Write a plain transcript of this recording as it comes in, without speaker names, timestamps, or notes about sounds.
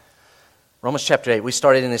Romans chapter 8. We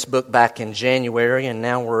started in this book back in January, and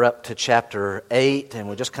now we're up to chapter 8, and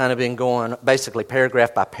we've just kind of been going basically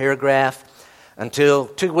paragraph by paragraph until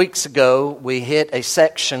 2 weeks ago we hit a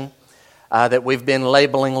section that we've been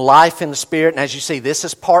labeling Life in the Spirit. And as you see, this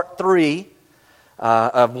is part 3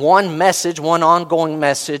 of one message, one ongoing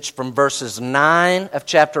message from verses 9 of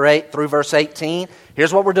chapter 8 through verse 18.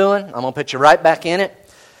 Here's what we're doing. I'm going to put you right back in it.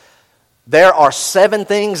 There are 7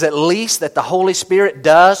 things at least that the Holy Spirit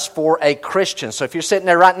does for a Christian. So if you're sitting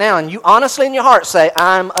there right now and you honestly in your heart say,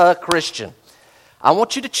 I'm a Christian, I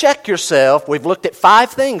want you to check yourself. We've looked at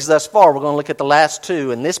 5 things thus far. We're going to look at the last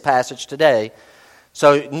 2 in this passage today.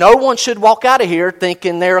 So no one should walk out of here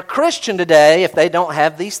thinking they're a Christian today if they don't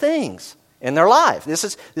have these things in their life.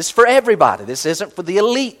 This is for everybody. This isn't for the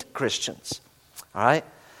elite Christians. All right?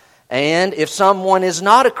 And if someone is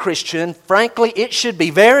not a Christian, frankly, it should be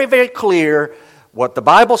very, very clear what the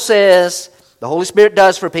Bible says the Holy Spirit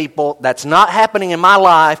does for people. That's not happening in my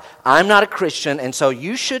life. I'm not a Christian, and so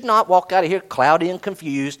you should not walk out of here cloudy and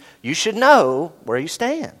confused. You should know where you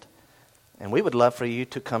stand. And we would love for you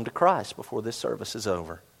to come to Christ before this service is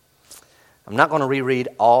over. I'm not going to reread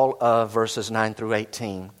all of verses 9 through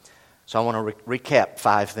 18, so I want to recap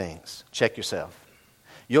 5 things. Check yourself.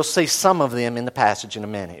 You'll see some of them in the passage in a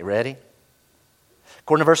minute. You ready?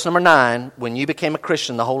 According to verse number 9, when you became a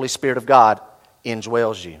Christian, the Holy Spirit of God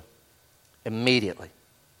indwells you. Immediately.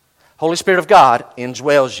 Holy Spirit of God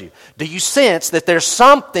indwells you. Do you sense that there's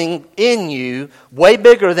something in you way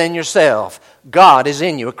bigger than yourself? God is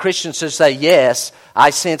in you. A Christian should say, yes,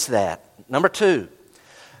 I sense that. Number 2,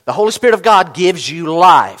 the Holy Spirit of God gives you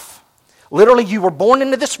life. Literally, you were born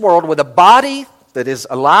into this world with a body that is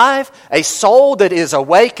alive, a soul that is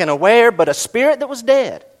awake and aware, but a spirit that was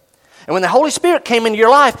dead. And when the Holy Spirit came into your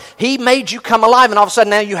life, He made you come alive, and all of a sudden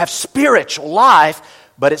now you have spiritual life.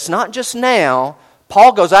 But it's not just now.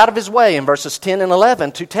 Paul goes out of his way in verses 10 and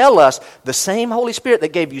 11 to tell us the same Holy Spirit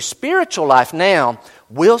that gave you spiritual life now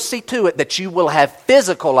will see to it that you will have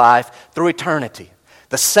physical life through eternity.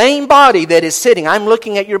 The same body that is sitting, I'm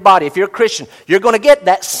looking at your body. If you're a Christian, you're going to get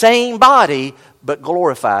that same body, but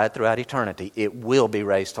glorified throughout eternity. It will be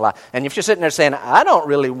raised to life. And if you're sitting there saying, I don't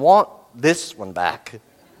really want this one back.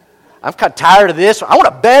 I'm kind of tired of this one. I want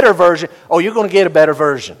a better version. Oh, you're going to get a better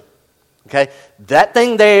version. Okay? That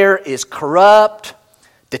thing there is corrupt,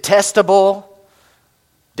 detestable,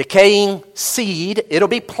 decaying seed. It'll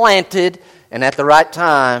be planted, and at the right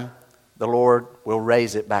time, the Lord will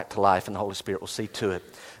raise it back to life, and the Holy Spirit will see to it.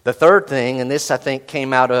 The third thing, and this I think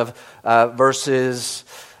came out of verses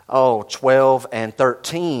 12 and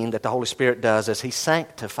 13 that the Holy Spirit does is He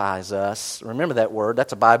sanctifies us. Remember that word.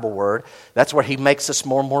 That's a Bible word. That's where He makes us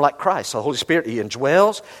more and more like Christ. So the Holy Spirit, He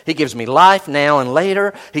indwells. He gives me life now and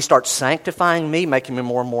later. He starts sanctifying me, making me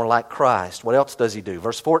more and more like Christ. What else does He do?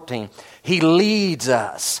 Verse 14, He leads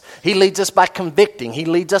us. He leads us by convicting. He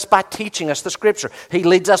leads us by teaching us the Scripture. He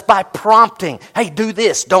leads us by prompting. Hey, do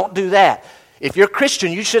this. Don't do that. If you're a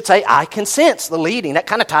Christian, you should say, I can sense the leading. That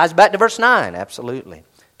kind of ties back to verse 9. Absolutely.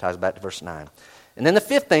 Ties back to verse 9. And then the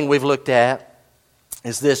 5th thing we've looked at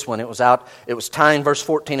is this one. It was tying verse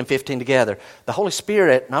 14 and 15 together. The Holy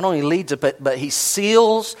Spirit not only leads it, but He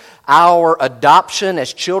seals our adoption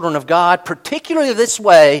as children of God. Particularly this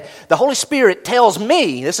way, the Holy Spirit tells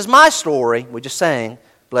me, this is my story, we just sang,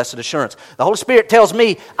 Blessed Assurance. The Holy Spirit tells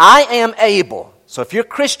me, I am able. So if you're a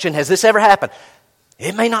Christian, has this ever happened?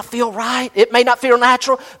 It may not feel right. It may not feel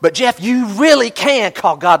natural. But Jeff, you really can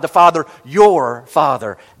call God the Father your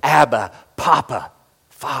Father. Abba, Papa,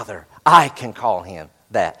 Father. I can call Him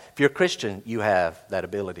that. If you're a Christian, you have that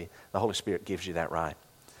ability. The Holy Spirit gives you that right.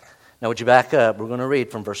 Now would you back up? We're going to read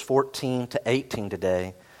from verse 14 to 18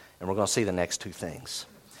 today. And we're going to see the next 2 things.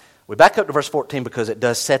 We back up to verse 14 because it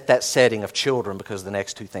does set that setting of children, because the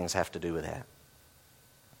next 2 things have to do with that.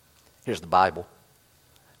 Here's the Bible.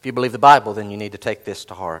 If you believe the Bible, then you need to take this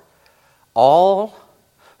to heart. All,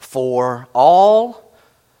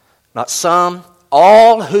 not some,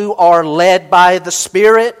 all who are led by the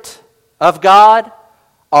Spirit of God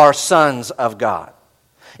are sons of God.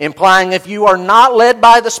 Implying if you are not led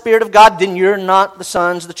by the Spirit of God, then you're not the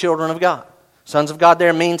sons, the children of God. Sons of God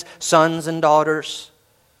there means sons and daughters.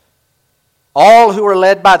 All who are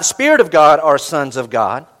led by the Spirit of God are sons of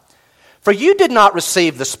God. For you did not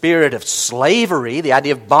receive the spirit of slavery, the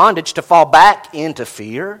idea of bondage, to fall back into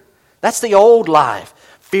fear. That's the old life,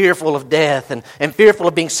 fearful of death and fearful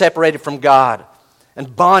of being separated from God,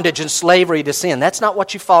 and bondage and slavery to sin. That's not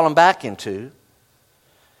what you've fallen back into.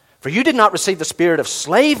 For you did not receive the spirit of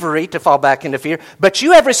slavery to fall back into fear, but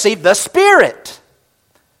you have received the Spirit.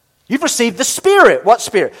 You've received the Spirit. What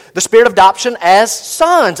Spirit? The Spirit of adoption as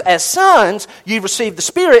sons. As sons, you've received the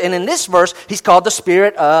Spirit. And in this verse, he's called the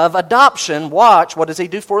Spirit of adoption. Watch, what does he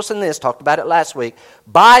do for us in this? Talked about it last week.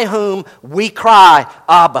 By whom we cry,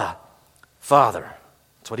 Abba, Father.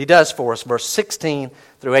 That's what he does for us. Verse 16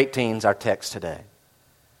 through 18 is our text today.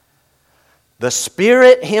 The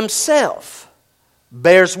Spirit himself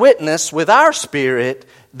bears witness with our spirit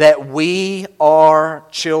that we are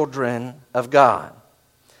children of God.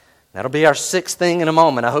 That'll be our sixth thing in a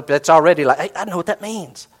moment. I hope that's already like, hey, I know what that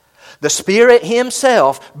means. The Spirit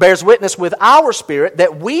himself bears witness with our spirit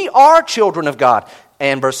that we are children of God.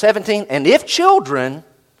 And verse 17, and if children,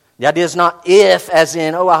 the idea is not if as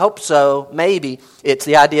in, oh, I hope so, maybe. It's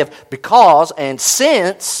the idea of because and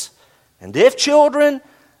since, and if children,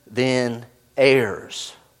 then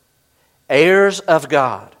heirs. Heirs of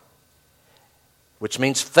God, which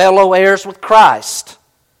means fellow heirs with Christ.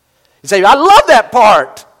 You say, I love that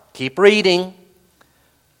part. Keep reading.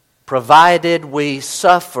 Provided we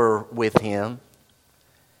suffer with him,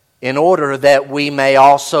 in order that we may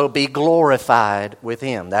also be glorified with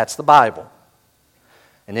him. That's the Bible.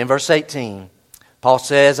 And in verse 18, Paul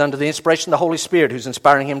says, under the inspiration of the Holy Spirit, who's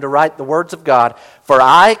inspiring him to write the words of God, for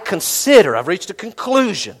I consider, I've reached a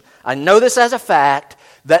conclusion, I know this as a fact,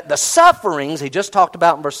 that the sufferings, he just talked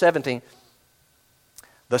about in verse 17,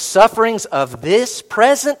 the sufferings of this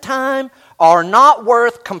present time are not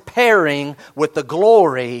worth comparing with the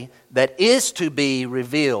glory that is to be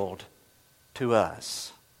revealed to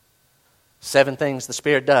us. 7 things the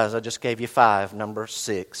Spirit does. I just gave you 5. Number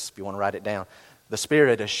 6, if you want to write it down. The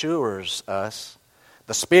Spirit assures us.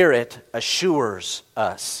 The Spirit assures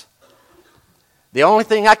us. The only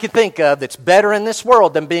thing I can think of that's better in this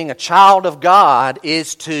world than being a child of God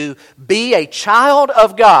is to be a child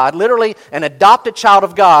of God, literally an adopted child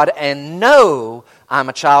of God, and know I'm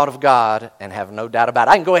a child of God and have no doubt about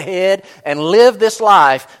it. I can go ahead and live this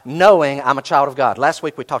life knowing I'm a child of God. Last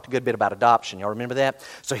week we talked a good bit about adoption. Y'all remember that?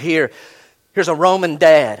 So here's a Roman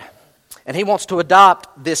dad, and he wants to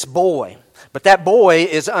adopt this boy. But that boy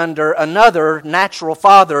is under another natural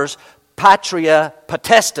father's patria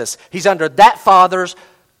potestas. He's under that father's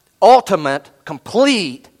ultimate,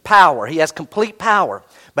 complete power. He has complete power.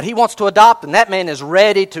 But he wants to adopt, and that man is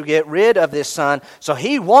ready to get rid of this son. So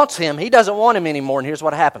he wants him. He doesn't want him anymore. And here's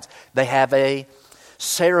what happens. They have a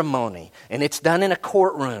ceremony, and it's done in a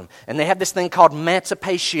courtroom. And they have this thing called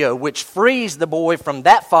emancipatio, which frees the boy from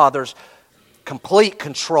that father's complete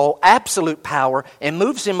control, absolute power, and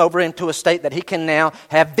moves him over into a state that he can now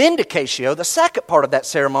have vindicatio, the second part of that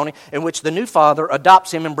ceremony, in which the new father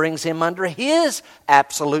adopts him and brings him under his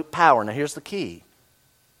absolute power. Now here's the key.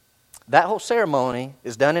 That whole ceremony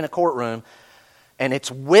is done in a courtroom, and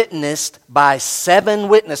it's witnessed by 7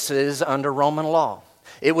 witnesses under Roman law.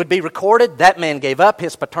 It would be recorded, that man gave up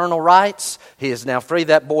his paternal rights. He is now free.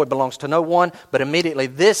 That boy belongs to no one. But immediately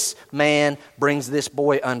this man brings this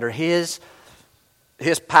boy under his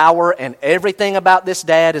power, and everything about this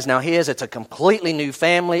dad is now his. It's a completely new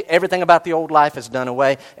family. Everything about the old life is done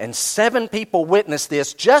away. And 7 people witness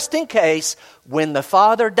this just in case when the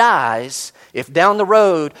father dies, if down the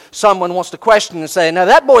road someone wants to question and say, now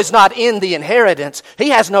that boy's not in the inheritance, he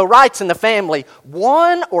has no rights in the family,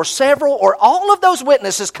 one or several or all of those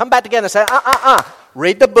witnesses come back together and say,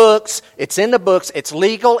 read the books, it's in the books, it's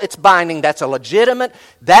legal, it's binding, that's a legitimate,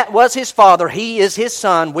 that was his father, he is his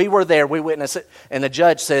son, we were there, we witnessed it. And the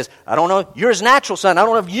judge says, I don't know, you're his natural son, I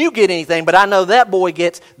don't know if you get anything, but I know that boy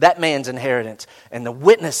gets that man's inheritance. And the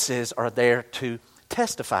witnesses are there to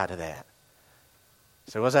testify to that.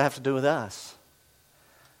 So what does that have to do with us?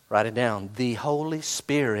 Write it down. The Holy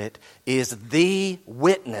Spirit is the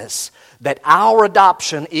witness that our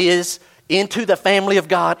adoption is into the family of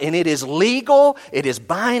God, and it is legal, it is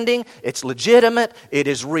binding, it's legitimate, it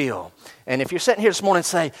is real. And if you're sitting here this morning and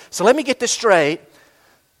say, so let me get this straight,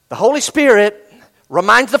 the Holy Spirit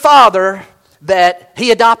reminds the Father that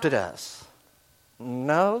He adopted us.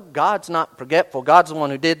 No, God's not forgetful. God's the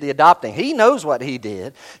one who did the adopting. He knows what He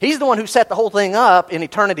did. He's the one who set the whole thing up in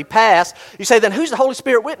eternity past. You say, then who's the Holy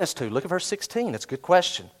Spirit witness to? Look at verse 16. It's a good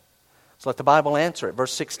question. So let the Bible answer it.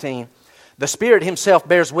 Verse 16. The Spirit Himself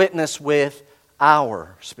bears witness with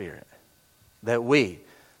our spirit that we.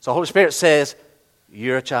 So the Holy Spirit says,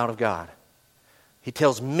 you're a child of God. He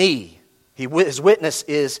tells me. His witness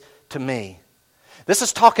is to me. This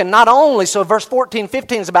is talking not only, so verse 14,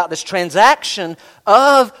 15 is about this transaction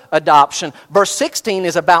of adoption. Verse 16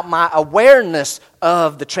 is about my awareness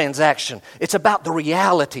of the transaction. It's about the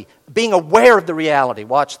reality, being aware of the reality.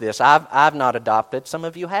 Watch this. I've not adopted. Some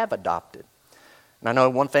of you have adopted. And I know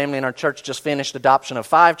one family in our church just finished adoption of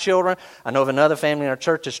 5 children. I know of another family in our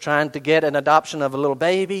church is trying to get an adoption of a little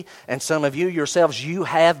baby. And some of you yourselves, you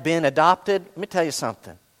have been adopted. Let me tell you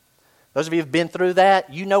something. Those of you who have been through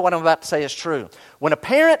that, you know what I'm about to say is true. When a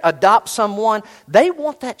parent adopts someone, they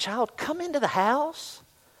want that child, come into the house.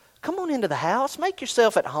 Come on into the house. Make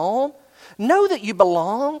yourself at home. Know that you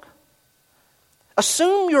belong.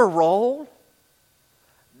 Assume your role.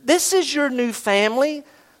 This is your new family.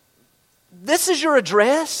 This is your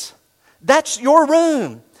address. That's your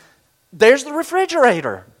room. There's the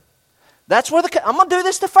refrigerator. That's where I'm going to do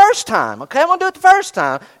this the first time. Okay, I'm going to do it the first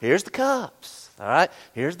time. Here's the cups. All right,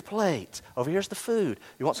 here's the plates. Over here's the food.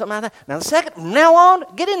 You want something out of that? Now the second, from now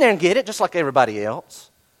on, get in there and get it just like everybody else.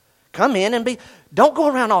 Come in and don't go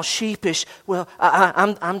around all sheepish. Well,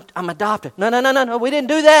 I'm adopted. No. We didn't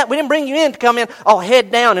do that. We didn't bring you in to come in all head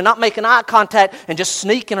down and not making eye contact and just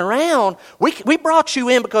sneaking around. We brought you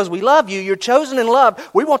in because we love you. You're chosen and loved.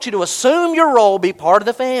 We want you to assume your role, be part of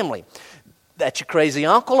the family. That's your crazy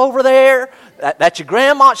uncle over there. That's your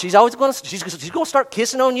grandma. She's always going to start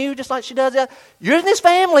kissing on you just like she does. You're in this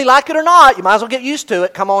family, like it or not. You might as well get used to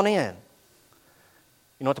it. Come on in.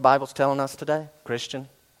 You know what the Bible's telling us today, Christian?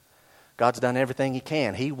 God's done everything He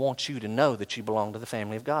can. He wants you to know that you belong to the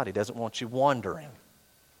family of God. He doesn't want you wandering.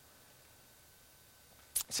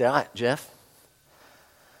 You say, all right, Jeff,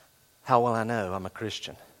 how will I know I'm a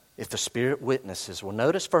Christian? If the Spirit witnesses. Well,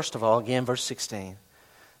 notice, first of all, again, verse 16.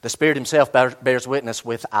 The Spirit Himself bears witness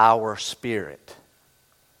with our spirit.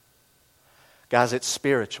 Guys, it's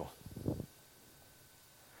spiritual.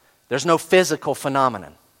 There's no physical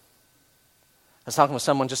phenomenon. I was talking with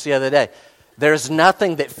someone just the other day. There's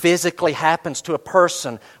nothing that physically happens to a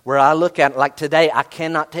person where I look at it, like today, I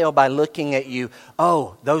cannot tell by looking at you,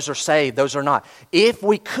 oh, those are saved, those are not. If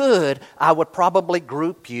we could, I would probably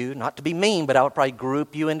group you, not to be mean, but I would probably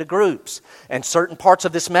group you into groups. And certain parts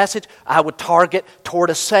of this message, I would target toward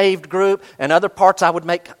a saved group, and other parts I would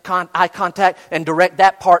make eye contact and direct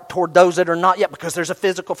that part toward those that are not yet, because there's a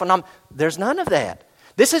physical phenomenon. There's none of that.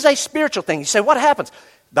 This is a spiritual thing. You say, what happens?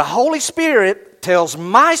 The Holy Spirit tells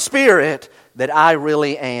my spirit that I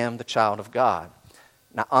really am the child of God.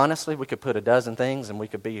 Now, honestly, we could put a dozen things and we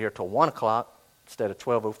could be here till 1 o'clock instead of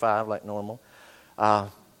 12:05 like normal. Can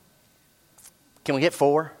we get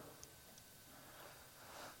 4?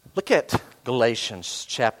 Look at Galatians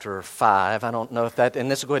chapter 5. I don't know if that,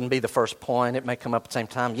 and this will go ahead and be the first point. It may come up at the same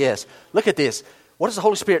time. Yes. Look at this. What does the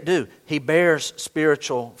Holy Spirit do? He bears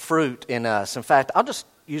spiritual fruit in us. In fact, I'll just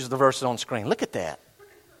use the verses on the screen. Look at that.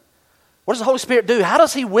 What does the Holy Spirit do? How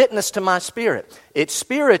does He witness to my spirit? It's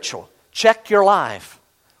spiritual. Check your life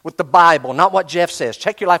with the Bible, not what Jeff says.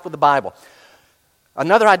 Check your life with the Bible.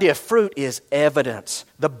 Another idea of fruit is evidence,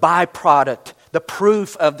 the byproduct, the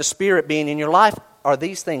proof of the Spirit being in your life. Are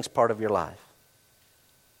these things part of your life?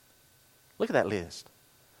 Look at that list.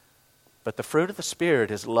 But the fruit of the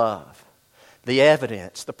Spirit is love. The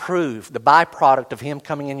evidence, the proof, the byproduct of Him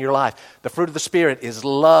coming in your life. The fruit of the Spirit is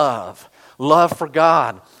love. Love for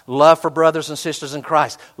God, love for brothers and sisters in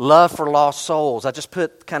Christ, love for lost souls. I just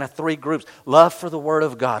put kind of 3 groups. Love for the Word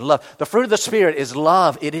of God. Love. The fruit of the Spirit is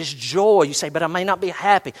love. It is joy. You say, but I may not be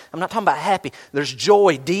happy. I'm not talking about happy. There's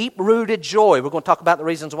joy, deep-rooted joy. We're going to talk about the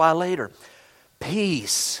reasons why later.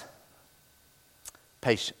 Peace.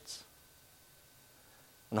 Patience.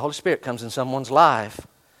 When the Holy Spirit comes in someone's life,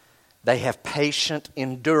 they have patient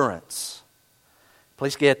endurance.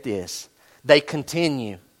 Please get this. They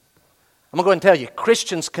continue. I'm going to go ahead and tell you,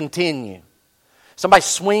 Christians continue. Somebody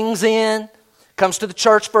swings in, comes to the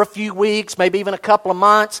church for a few weeks, maybe even a couple of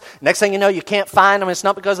months. Next thing you know, you can't find them. It's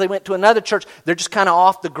not because they went to another church. They're just kind of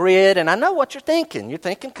off the grid. And I know what you're thinking. You're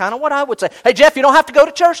thinking kind of what I would say. Hey, Jeff, you don't have to go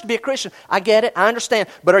to church to be a Christian. I get it. I understand.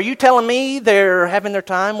 But are you telling me they're having their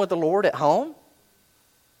time with the Lord at home?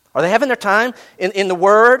 Are they having their time in the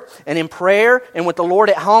Word and in prayer and with the Lord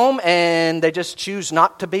at home, and they just choose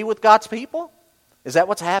not to be with God's people? Is that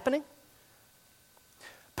what's happening?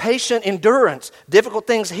 Patient endurance. Difficult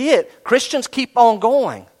things hit. Christians keep on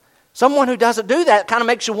going. Someone who doesn't do that kind of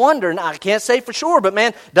makes you wonder. Now, I can't say for sure, but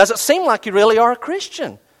man, does it seem like you really are a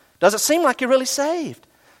Christian? Does it seem like you're really saved?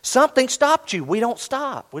 Something stopped you. We don't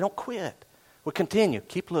stop. We don't quit. We continue.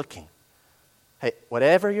 Keep looking. Hey,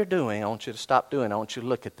 whatever you're doing, I want you to stop doing. I want you to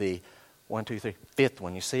look at the 1, 2, 3, 5th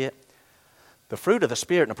one. You see it? The fruit of the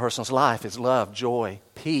Spirit in a person's life is love, joy,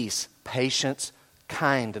 peace, patience,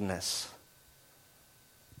 kindness.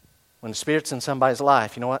 When the Spirit's in somebody's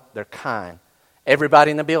life, you know what? They're kind. Everybody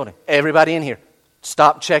in the building, everybody in here,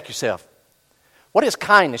 stop and check yourself. What is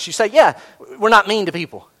kindness? You say, yeah, we're not mean to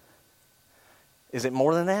people. Is it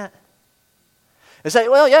more than that? You say,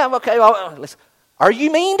 well, yeah, okay. Well, listen. Are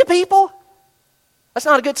you mean to people? That's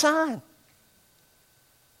not a good sign.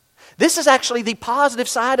 This is actually the positive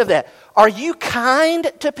side of that. Are you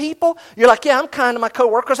kind to people? You're like, yeah, I'm kind to my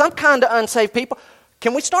coworkers. I'm kind to unsaved people.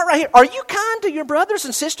 Can we start right here? Are you kind to your brothers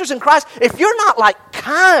and sisters in Christ? If you're not like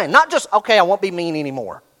kind, not just, okay, I won't be mean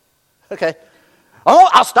anymore. Okay. Oh,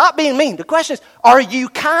 I'll stop being mean. The question is, are you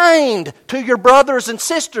kind to your brothers and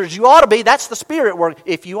sisters? You ought to be. That's the Spirit work.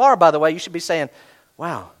 If you are, by the way, you should be saying,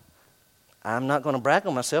 wow, I'm not going to brag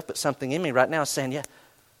on myself, but something in me right now is saying, yeah,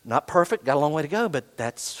 not perfect, got a long way to go, but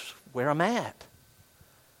that's where I'm at.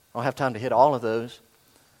 I don't have time to hit all of those.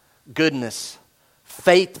 Goodness,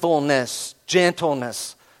 faithfulness,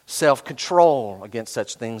 gentleness, self-control. Against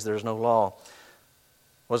such things there is no law.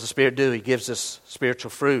 What does the Spirit do? He gives us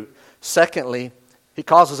spiritual fruit. Secondly, He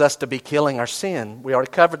causes us to be killing our sin. We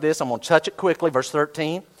already covered this. I'm going to touch it quickly. Verse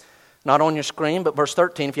 13. Not on your screen, but verse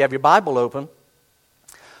 13, if you have your Bible open.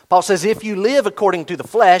 Paul says, if you live according to the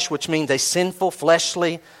flesh, which means a sinful,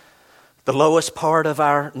 fleshly, the lowest part of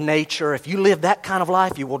our nature, if you live that kind of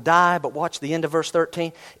life, you will die. But watch the end of verse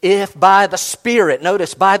 13. If by the Spirit,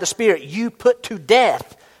 notice, by the Spirit, you put to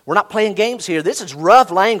death. We're not playing games here. This is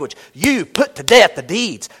rough language. You put to death the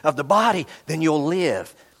deeds of the body, then you'll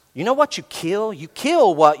live. You know what you kill? You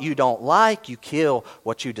kill what you don't like. You kill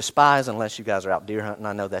what you despise, unless you guys are out deer hunting.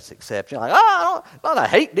 I know that's the exception. Like, oh, I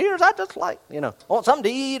hate deers. I just like, want something to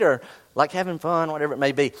eat or like having fun, whatever it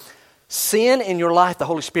may be. Sin in your life, the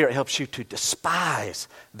Holy Spirit helps you to despise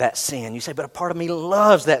that sin. You say, but a part of me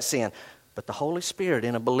loves that sin. But the Holy Spirit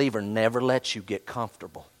in a believer never lets you get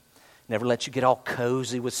comfortable. Never lets you get all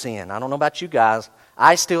cozy with sin. I don't know about you guys.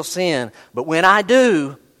 I still sin. But when I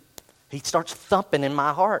do, He starts thumping in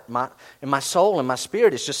my heart, in my soul, in my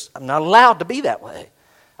spirit. It's just, I'm not allowed to be that way.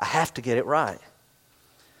 I have to get it right.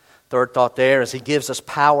 Third thought there is He gives us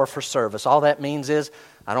power for service. All that means is,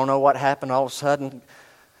 I don't know what happened. All of a sudden,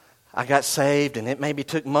 I got saved, and it maybe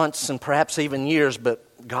took months and perhaps even years, but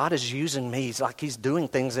God is using me. It's like He's doing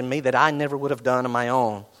things in me that I never would have done on my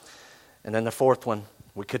own. And then the fourth one,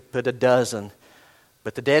 we could put a dozen.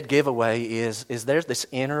 But the dead giveaway is there's this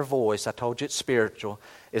inner voice. I told you it's spiritual.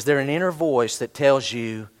 Is there an inner voice that tells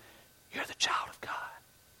you, you're the child of God?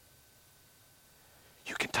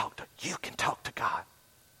 You can talk to God.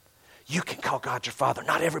 You can call God your Father.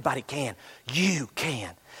 Not everybody can. You can.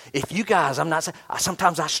 If you guys, I'm not saying,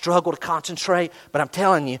 sometimes I struggle to concentrate, but I'm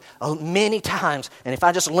telling you, many times, and if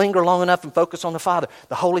I just linger long enough and focus on the Father,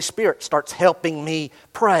 the Holy Spirit starts helping me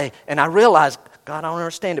pray. And I realize, God, I don't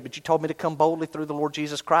understand it, but you told me to come boldly through the Lord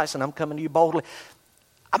Jesus Christ, and I'm coming to you boldly.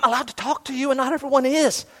 I'm allowed to talk to you, and not everyone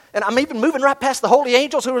is. And I'm even moving right past the holy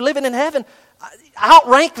angels who are living in heaven. I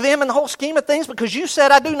outrank them in the whole scheme of things because you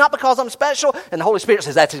said I do, not because I'm special. And the Holy Spirit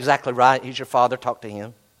says, that's exactly right. He's your Father. Talk to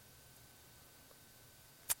Him.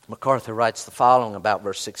 MacArthur writes the following about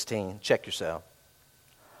verse 16. Check yourself.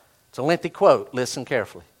 It's a lengthy quote. Listen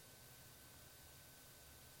carefully.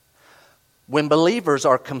 When believers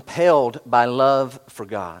are compelled by love for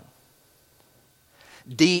God,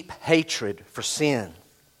 deep hatred for sin,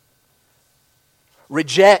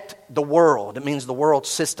 reject the world, it means the world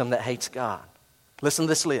system that hates God. Listen to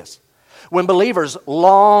this list. When believers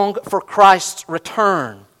long for Christ's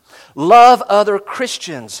return, love other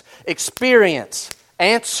Christians, experience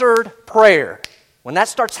answered prayer. When that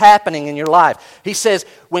starts happening in your life, he says,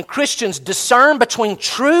 when Christians discern between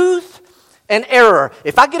truth and error.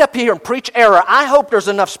 If I get up here and preach error, I hope there's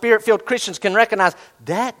enough Spirit-filled Christians can recognize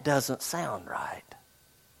that doesn't sound right.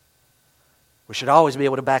 We should always be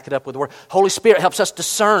able to back it up with the Word. Holy Spirit helps us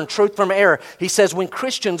discern truth from error. He says when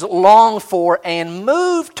Christians long for and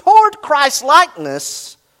move toward Christ's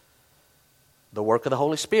likeness, the work of the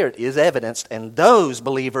Holy Spirit is evidenced, and those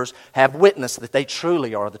believers have witnessed that they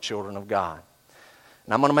truly are the children of God.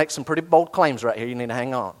 And I'm going to make some pretty bold claims right here. You need to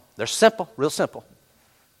hang on. They're simple, real simple.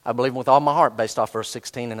 I believe them with all my heart based off verse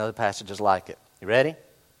 16 and other passages like it. You ready?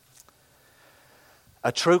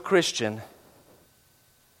 A true Christian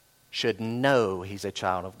should know he's a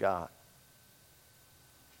child of God.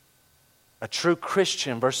 A true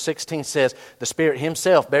Christian, verse 16 says, the Spirit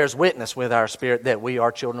Himself bears witness with our spirit that we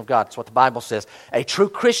are children of God. That's what the Bible says. A true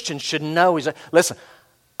Christian should know he's a... Listen,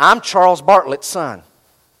 I'm Charles Bartlett's son.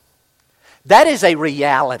 That is a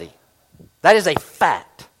reality. That is a fact.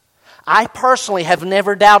 I personally have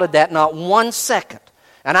never doubted that, not 1 second.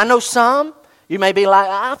 And I know some, you may be like,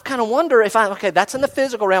 I kind of wonder if okay, that's in the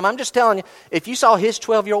physical realm. I'm just telling you, if you saw his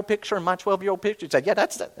 12-year-old picture and my 12-year-old picture, you'd say, yeah,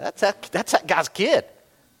 that's that guy's kid.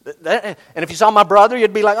 And if you saw my brother,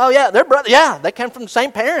 you'd be like, oh yeah, they're brother. Yeah, they came from the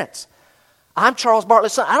same parents. I'm Charles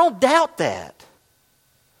Bartlett's son. I don't doubt that.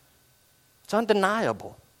 It's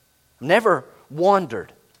undeniable. I've never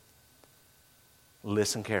wondered.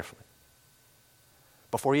 Listen carefully.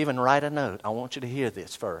 Before you even write a note, I want you to hear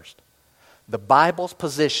this first. The Bible's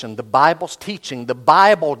position, the Bible's teaching, the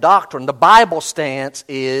Bible doctrine, the Bible stance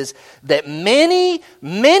is that many,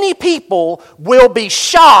 many people will be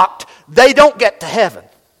shocked they don't get to heaven.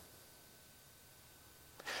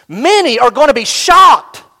 Many are going to be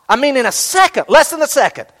shocked. I mean, in a second, less than a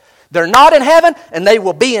second. They're not in heaven, and they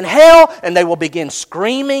will be in hell, and they will begin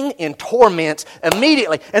screaming in torments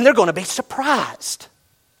immediately, and they're going to be surprised.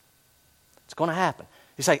 It's going to happen.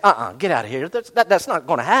 You say, get out of here. That's not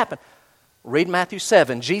going to happen. Read Matthew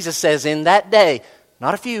 7. Jesus says, in that day,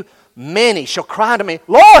 not a few, many shall cry to me,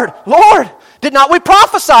 Lord, Lord, did not we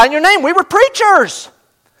prophesy in your name? We were preachers.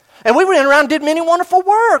 And we ran around and did many wonderful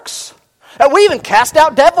works. And we even cast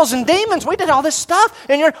out devils and demons. We did all this stuff.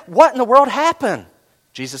 And what in the world happened?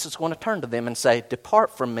 Jesus is going to turn to them and say,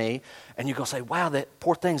 depart from me. And you're going to say, wow, that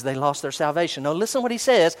poor things, they lost their salvation. No, listen what he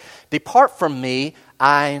says. Depart from me,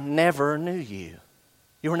 I never knew you.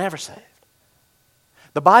 You were never saved.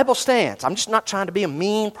 The Bible stands. I'm just not trying to be a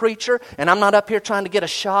mean preacher, and I'm not up here trying to get a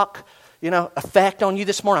shock, effect on you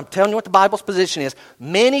this morning. I'm telling you what the Bible's position is.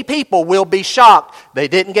 Many people will be shocked they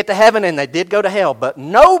didn't get to heaven and they did go to hell, but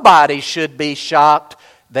nobody should be shocked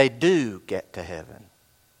they do get to heaven.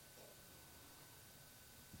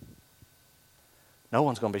 No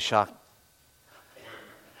one's going to be shocked.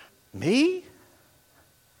 Me?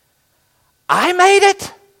 I made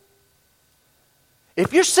it?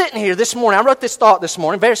 If you're sitting here this morning, I wrote this thought this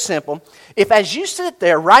morning, very simple. If as you sit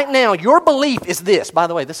there right now, your belief is this. By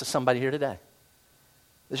the way, this is somebody here today.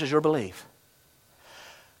 This is your belief.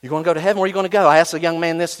 You're going to go to heaven, where are you going to go? I asked a young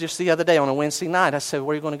man this just the other day on a Wednesday night. I said,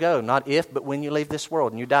 where are you going to go? Not if, but when you leave this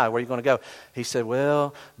world and you die, where are you going to go? He said,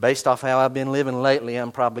 well, based off how I've been living lately,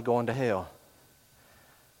 I'm probably going to hell.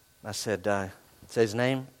 I said, say his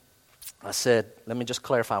name. I said, let me just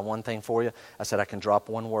clarify one thing for you. I said, I can drop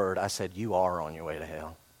one word. I said, you are on your way to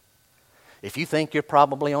hell. If you think you're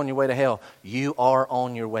probably on your way to hell, you are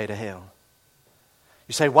on your way to hell.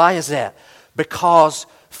 You say, why is that? Because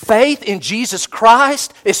faith in Jesus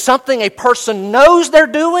Christ is something a person knows they're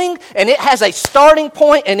doing, and it has a starting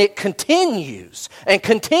point, and it continues and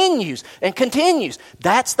continues and continues.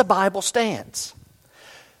 That's the Bible stance.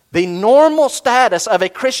 The normal status of a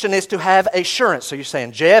Christian is to have assurance. So you're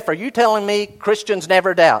saying, Jeff, are you telling me Christians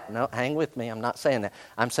never doubt? No, hang with me. I'm not saying that.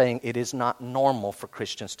 I'm saying it is not normal for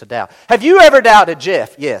Christians to doubt. Have you ever doubted,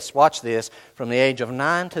 Jeff? Yes, watch this. From the age of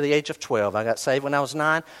 9 to the age of 12. I got saved when I was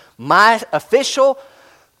 9. My official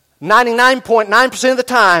 99.9% of the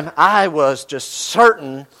time, I was just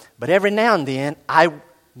certain. But every now and then, I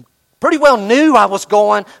pretty well knew I was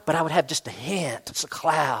going, but I would have just a hint. It's a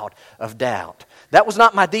cloud of doubt. That was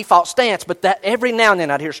not my default stance, but that every now and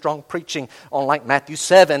then I'd hear strong preaching on like Matthew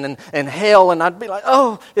 7 and hell, and I'd be like,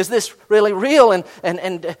 oh, is this really real?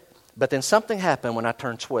 But then something happened when I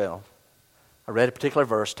turned 12. I read a particular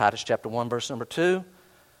verse, Titus chapter 1, verse number 2.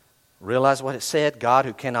 Realized what it said, God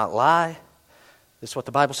who cannot lie. This is what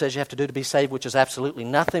the Bible says you have to do to be saved, which is absolutely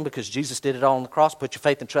nothing because Jesus did it all on the cross. Put your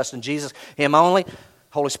faith and trust in Jesus, Him only.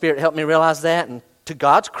 Holy Spirit helped me realize that, and to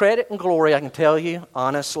God's credit and glory, I can tell you,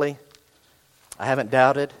 honestly, I haven't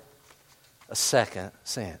doubted a second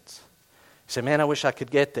since. You say, man, I wish I could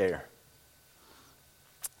get there.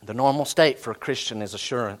 The normal state for a Christian is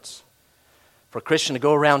assurance. For a Christian to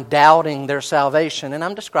go around doubting their salvation, and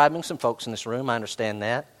I'm describing some folks in this room, I understand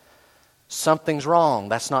that. Something's wrong.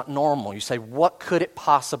 That's not normal. You say, what could it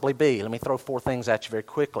possibly be? Let me throw 4 things at you very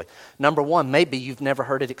quickly. Number 1, maybe you've never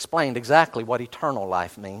heard it explained exactly what eternal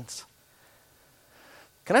life means.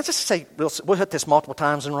 Can I just say, we'll hit this multiple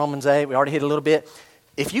times in Romans 8. We already hit it a little bit.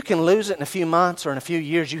 If you can lose it in a few months or in a few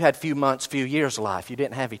years, you had few months, few years of life. You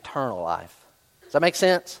didn't have eternal life. Does that make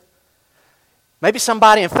sense? Maybe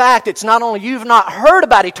somebody, in fact, it's not only you've not heard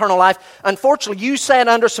about eternal life. Unfortunately, you sat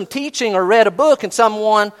under some teaching or read a book and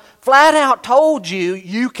someone flat out told you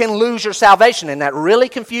you can lose your salvation, and that really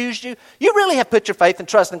confused you. You really have put your faith and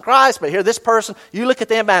trust in Christ, but here this person, you look at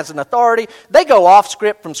them as an authority, they go off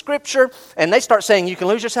script from Scripture, and they start saying you can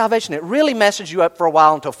lose your salvation. It really messes you up for a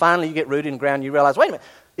while until finally you get rooted in the ground and you realize, wait a minute,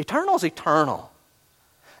 eternal is eternal.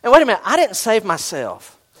 And wait a minute, I didn't save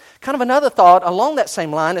myself. Kind of another thought along that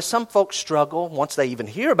same line is some folks struggle once they even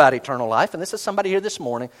hear about eternal life, and this is somebody here this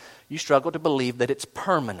morning, you struggle to believe that it's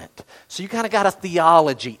permanent. So you kind of got a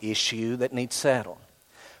theology issue that needs settled.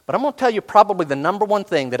 But I'm going to tell you probably the number one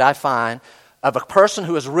thing that I find of a person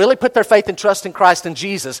who has really put their faith and trust in Christ and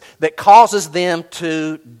Jesus that causes them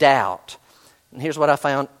to doubt. And here's what I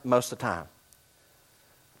found most of the time.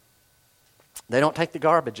 They don't take the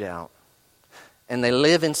garbage out, and they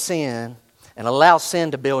live in sin and allow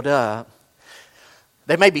sin to build up.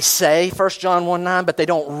 They maybe say 1 John 1:9, but they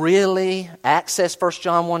don't really access 1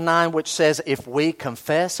 John 1:9, which says, if we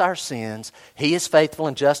confess our sins, He is faithful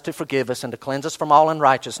and just to forgive us and to cleanse us from all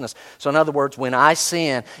unrighteousness. So in other words, when I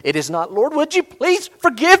sin, it is not, Lord, would you please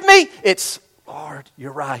forgive me? It's, Lord,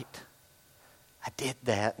 you're right. I did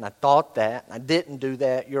that, and I thought that, and I didn't do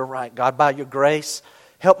that. You're right. God, by your grace,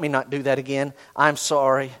 help me not do that again. I'm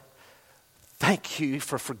sorry. Thank you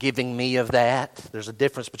for forgiving me of that. There's a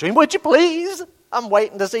difference between, would you please? I'm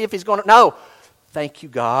waiting to see if He's going to. No. Thank you,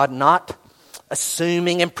 God. Not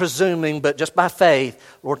assuming and presuming, but just by faith.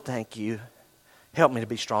 Lord, thank you. Help me to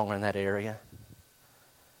be stronger in that area.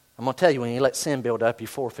 I'm going to tell you, when you let sin build up, you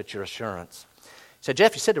forfeit your assurance. You said,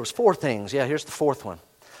 Jeff, you said there was 4 things. Yeah, here's the 4th one.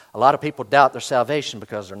 A lot of people doubt their salvation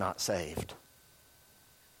because they're not saved.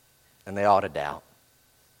 And they ought to doubt.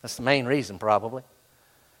 That's the main reason, probably.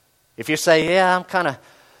 If you say, yeah, I'm kind of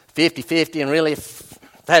 50-50, and really if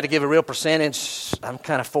I had to give a real percentage, I'm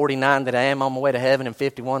kind of 49 that I am on my way to heaven and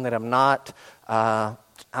 51 that I'm not. I'm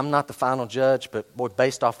not the final judge, but boy,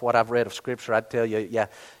 based off what I've read of Scripture, I'd tell you, yeah,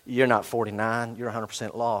 you're not 49. You're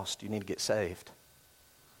 100% lost. You need to get saved.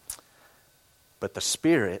 But the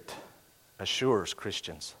Spirit assures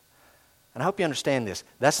Christians. And I hope you understand this.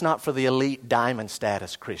 That's not for the elite diamond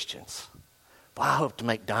status Christians. Well, I hope to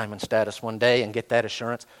make diamond status one day and get that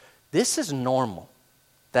assurance. This is normal.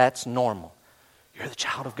 That's normal. You're the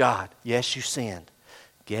child of God. Yes, you sinned.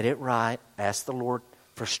 Get it right. Ask the Lord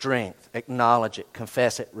for strength. Acknowledge it.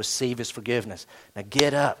 Confess it. Receive His forgiveness. Now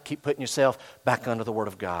get up. Keep putting yourself back under the Word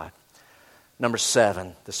of God. Number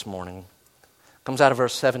 7 this morning comes out of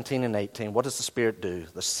verse 17 and 18. What does the Spirit do?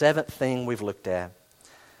 The 7th thing we've looked at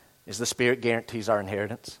is the Spirit guarantees our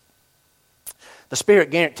inheritance. The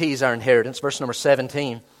Spirit guarantees our inheritance. Verse number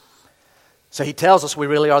 17. So He tells us we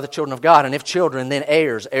really are the children of God, and if children, then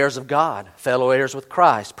heirs, heirs of God, fellow heirs with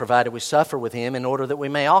Christ, provided we suffer with Him in order that we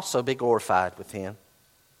may also be glorified with Him.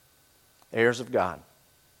 Heirs of God.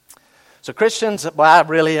 So Christians,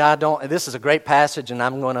 I don't, this is a great passage, and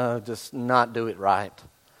I'm going to just not do it right.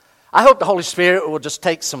 I hope the Holy Spirit will just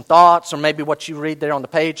take some thoughts, or maybe what you read there on the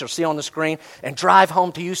page or see on the screen, and drive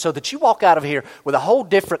home to you so that you walk out of here with a whole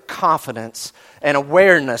different confidence and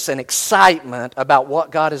awareness and excitement about what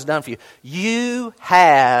God has done for you. You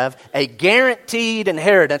have a guaranteed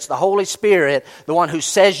inheritance, the Holy Spirit, the one who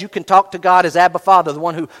says you can talk to God as Abba Father, the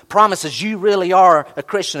one who promises you really are a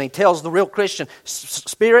Christian. He tells the real Christian,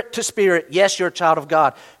 spirit to spirit, yes, you're a child of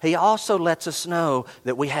God. He also lets us know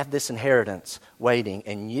that we have this inheritance waiting,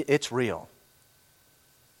 and it's real.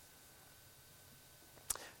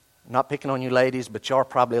 I'm not picking on you ladies, but you are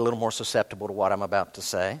probably a little more susceptible to what I'm about to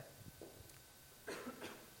say.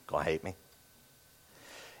 Gonna hate me.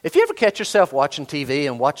 If you ever catch yourself watching TV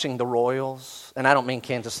and watching the Royals, and I don't mean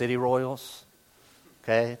Kansas City Royals,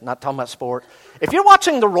 okay, not talking about sport. If you're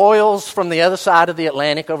watching the Royals from the other side of the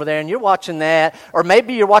Atlantic over there, and you're watching that, or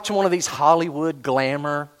maybe you're watching one of these Hollywood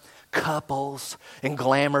glamour couples and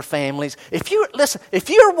glamour families. If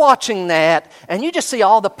you're watching that and you just see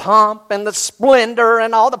all the pomp and the splendor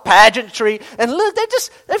and all the pageantry, and look,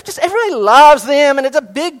 everybody loves them and it's a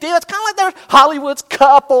big deal. It's kind of like they're Hollywood's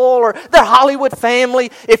couple or their Hollywood family.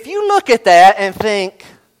 If you look at that and think,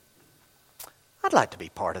 I'd like to be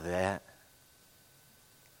part of that.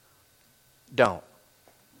 Don't.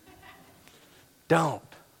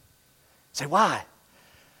 Say, why?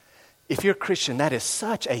 If you're a Christian, that is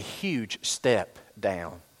such a huge step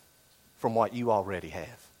down from what you already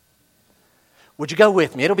have. Would you go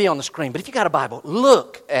with me? It'll be on the screen. But if you got a Bible,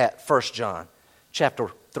 look at 1 John chapter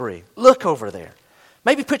 3. Look over there.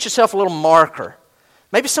 Maybe put yourself a little marker.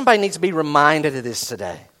 Maybe somebody needs to be reminded of this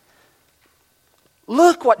today.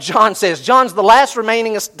 Look what John says. John's the last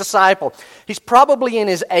remaining disciple. He's probably in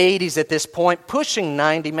his 80s at this point, pushing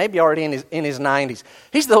 90, maybe already in his 90s.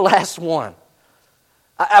 He's the last one.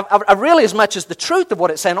 I really, as much as the truth of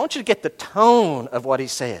what it's saying, I want you to get the tone of what he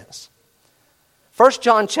says. 1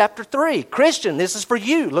 John chapter 3. Christian, this is for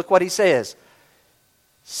you. Look what he says.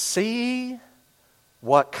 See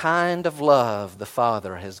what kind of love the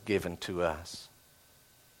Father has given to us.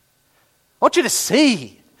 I want you to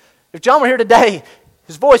see. If John were here today,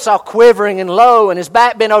 his voice all quivering and low and his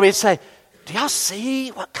back bent over, he'd say, do y'all see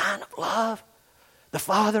what kind of love the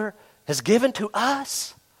Father has given to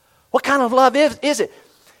us? What kind of love is it?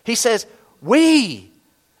 He says,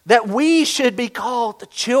 that we should be called the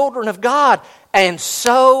children of God, and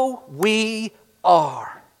so we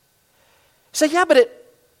are. You say, yeah, but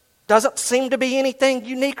it doesn't seem to be anything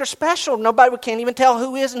unique or special. Nobody can't even tell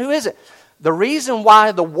who is and who isn't. The reason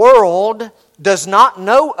why the world does not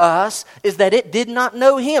know us is that it did not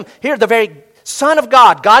know Him. Here, the very Son of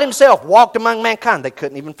God, God Himself, walked among mankind. They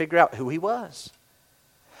couldn't even figure out who He was.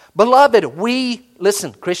 Beloved,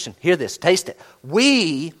 listen, Christian, hear this, taste it.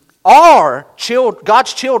 We are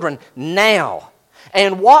God's children now.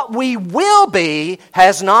 And what we will be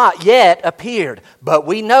has not yet appeared. But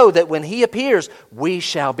we know that when He appears, we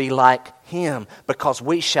shall be like Him, because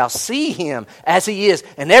we shall see Him as He is.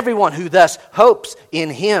 And everyone who thus hopes in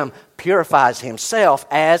Him purifies himself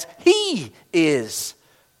as He is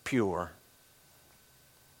pure.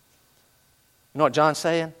 You know what John's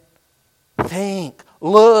saying? Think,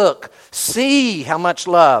 look, see how much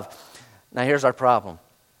love. Now here's our problem.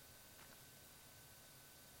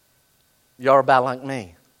 You're about like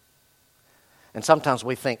me. And sometimes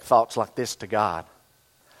we think thoughts like this to God.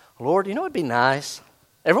 Lord, you know it'd be nice.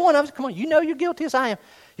 Every one of us, come on, you know you're guilty as I am.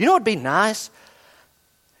 You know it'd be nice?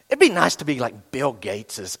 It'd be nice to be like Bill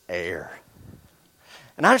Gates' heir.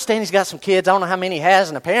 And I understand he's got some kids. I don't know how many he has,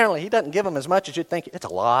 and apparently he doesn't give them as much as you'd think. It's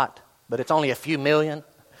a lot, but it's only a few million.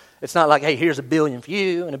 It's not like, hey, here's $1 billion for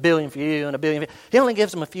you, and $1 billion for you, and $1 billion for you. He only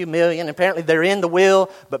gives them a few million. Apparently they're in the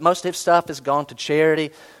will, but most of his stuff has gone to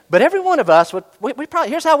charity. But every one of us, we probably,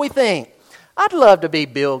 here's how we think. I'd love to be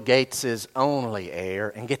Bill Gates' only heir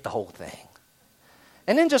and get the whole thing.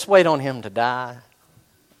 And then just wait on him to die.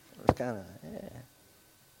 It's kind of, yeah.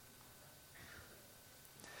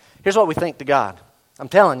 Here's what we think to God. I'm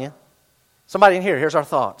telling you. Somebody in here, here's our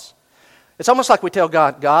thoughts. It's almost like we tell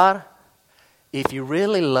God, God, if you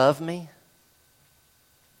really love me,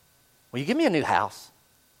 will you give me a new house?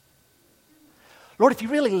 Lord, if you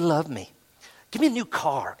really love me, give me a new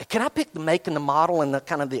car. Can I pick the make and the model and the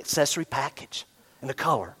kind of the accessory package and the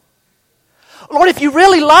color? Lord, if you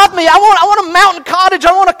really love me, I want a mountain cottage.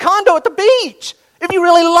 I want a condo at the beach. If you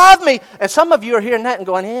really love me. And some of you are hearing that and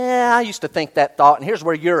going, yeah, I used to think that thought, and here's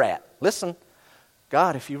where you're at. Listen,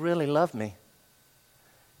 God, if you really love me,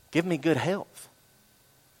 give me good health.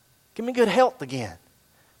 Give me good health again.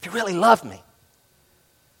 If you really love me.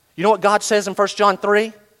 You know what God says in 1 John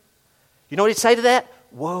 3? You know what He'd say to that?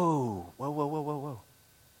 Whoa.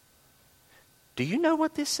 Do you know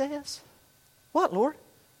what this says? What, Lord?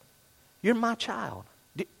 You're my child.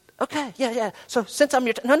 Okay, yeah. So since I'm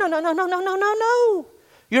your child, no.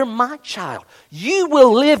 You're my child. You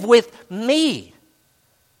will live with me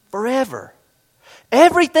forever.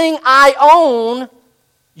 Everything I own,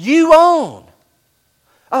 you own.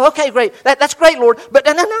 Oh, okay, great. That's great, Lord. But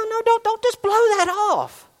no, don't just blow that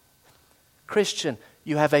off. Christian,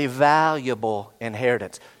 you have a valuable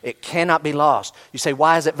inheritance. It cannot be lost. You say,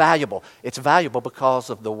 why is it valuable? It's valuable because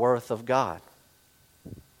of the worth of God.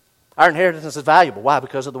 Our inheritance is valuable. Why?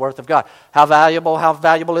 Because of the worth of God. How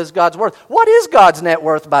valuable is God's worth? What is God's net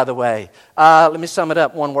worth, by the way? Let me sum it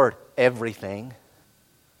up. One word. Everything.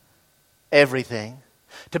 Everything.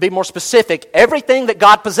 To be more specific, everything that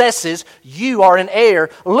God possesses, you are an heir.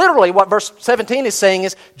 Literally, what verse 17 is saying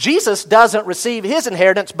is, Jesus doesn't receive His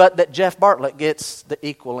inheritance, but that Jeff Bartlett gets the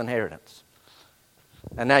equal inheritance.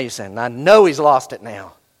 And now you're saying, I know he's lost it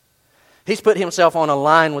now. He's put himself on a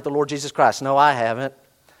line with the Lord Jesus Christ. No, I haven't.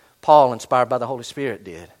 Paul, inspired by the Holy Spirit,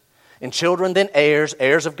 did. And children, then heirs,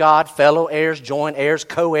 heirs of God, fellow heirs, joint heirs,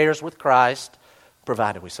 co-heirs with Christ,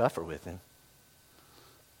 provided we suffer with Him.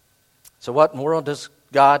 So what in the world does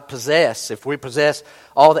God possess? If we possess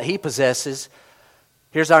all that He possesses,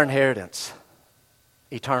 here's our inheritance.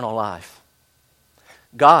 Eternal life.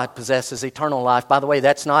 God possesses eternal life. By the way,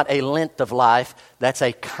 that's not a length of life. That's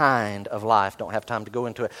a kind of life. Don't have time to go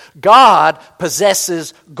into it. God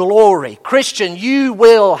possesses glory. Christian, you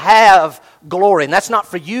will have glory. And that's not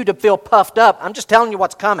for you to feel puffed up. I'm just telling you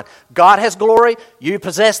what's coming. God has glory. You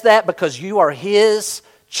possess that because you are His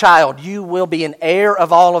child. You will be an heir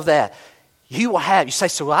of all of that. You will have. You say,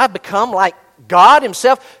 so I become like God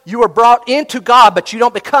Himself? You are brought into God, but you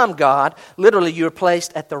don't become God. Literally, you are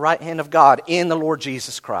placed at the right hand of God in the Lord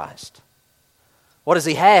Jesus Christ. What does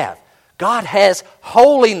He have? God has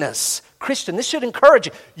holiness. Christian, this should encourage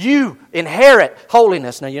you. You inherit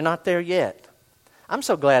holiness. Now, you're not there yet. I'm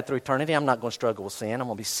so glad through eternity I'm not going to struggle with sin. I'm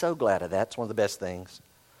going to be so glad of that. It's one of the best things.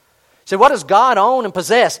 So what does God own and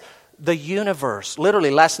possess? The universe.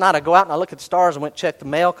 Literally, last night I go out and I look at the stars and went and check the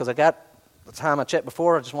mail because I got the time I checked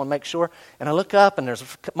before. I just want to make sure. And I look up and there's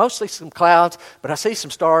mostly some clouds, but I see some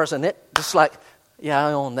stars and it just like, yeah,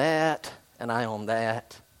 I own that and I own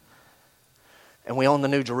that. And we own the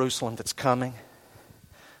New Jerusalem that's coming.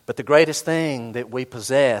 But the greatest thing that we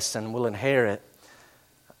possess and will inherit,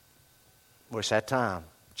 wish that time,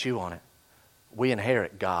 chew on it. We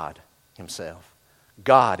inherit God Himself.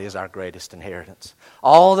 God is our greatest inheritance.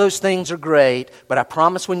 All those things are great, but I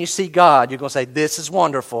promise when you see God, you're going to say, this is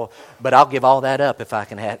wonderful, but I'll give all that up if I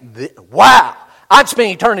can have this. Wow! I'm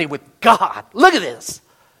spending eternity with God. Look at this.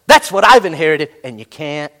 That's what I've inherited, and you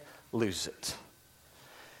can't lose it.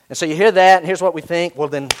 And so you hear that, and here's what we think. Well,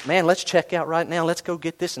 then, man, let's check out right now. Let's go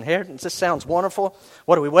get this inheritance. This sounds wonderful.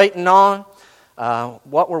 What are we waiting on?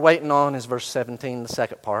 What we're waiting on is verse 17, the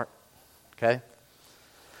second part. Okay?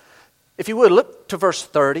 If you would, look to verse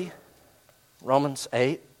 30. Romans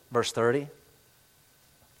 8, verse 30.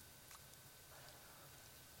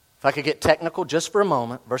 If I could get technical just for a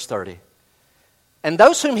moment, verse 30. And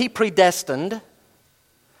those whom he predestined,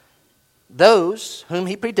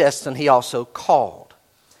 he also called.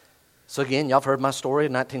 So again, y'all have heard my story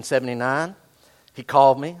in 1979. He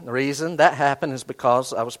called me. The reason that happened is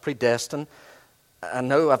because I was predestined. I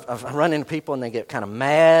know I've run into people and they get kind of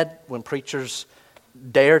mad when preachers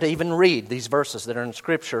dare to even read these verses that are in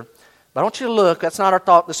Scripture. But I want you to look. That's not our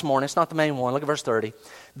thought this morning. It's not the main one. Look at verse 30.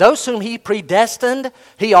 Those whom he predestined,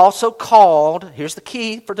 he also called. Here's the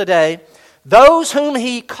key for today. Those whom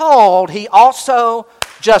he called, he also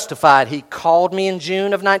justified. He called me in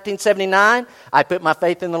June of 1979. I put my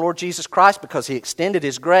faith in the Lord Jesus Christ because he extended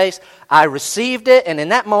his grace. I received it, and in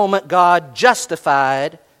that moment, God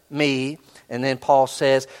justified me. And then Paul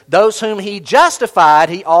says, those whom he justified,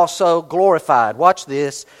 he also glorified. Watch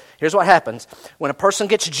this. Here's what happens. When a person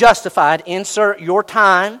gets justified, insert your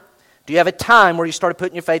time. Do you have a time where you started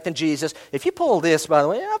putting your faith in Jesus? If you pull this, by the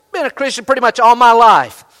way, I've been a Christian pretty much all my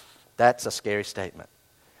life. That's a scary statement.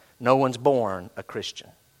 No one's born a Christian.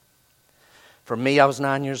 For me, I was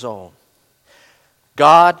 9 years old.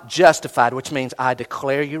 God justified, which means I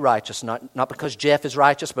declare you righteous, not because Jeff is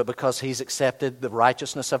righteous, but because he's accepted the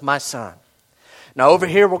righteousness of my son. Now over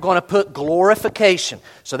here we're going to put glorification.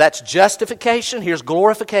 So that's justification. Here's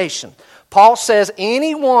glorification. Paul says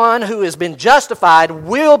anyone who has been justified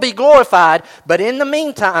will be glorified. But in the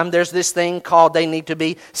meantime, there's this thing called they need to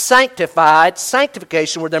be sanctified.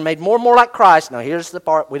 Sanctification, where they're made more and more like Christ. Now here's the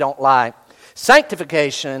part we don't like.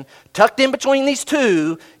 Sanctification, tucked in between these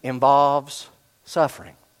two, involves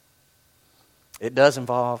suffering. It does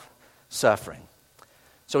involve suffering.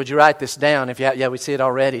 So would you write this down? We see it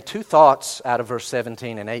already. Two thoughts out of verse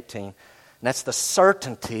 17 and 18. And that's the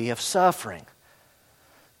certainty of suffering.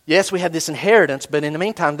 Yes, we have this inheritance, but in the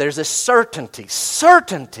meantime, there's this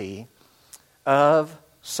certainty of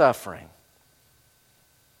suffering.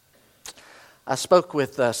 I spoke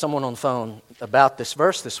with someone on the phone about this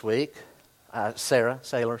verse this week. Sarah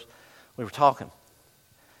Sailors. We were talking.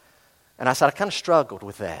 And I said, I kind of struggled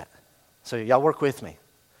with that. So y'all work with me.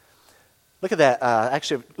 Look at that.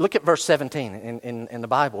 Actually, look at verse 17 in the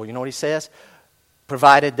Bible. You know what he says?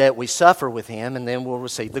 Provided that we suffer with him, and then we'll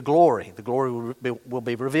receive the glory. The glory will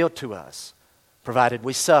be revealed to us, provided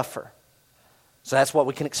we suffer. So that's what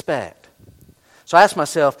we can expect. So I asked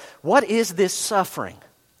myself, what is this suffering?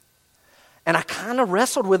 And I kind of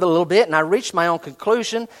wrestled with it a little bit, and I reached my own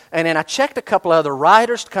conclusion. And then I checked a couple other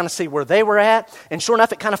writers to kind of see where they were at. And sure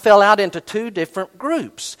enough, it kind of fell out into two different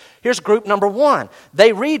groups. Here's group number one.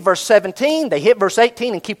 They read verse 17, they hit verse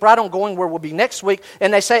 18, and keep right on going where we'll be next week.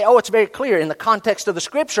 And they say, it's very clear in the context of the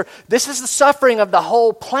Scripture. This is the suffering of the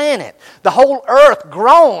whole planet. The whole earth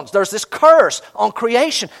groans. There's this curse on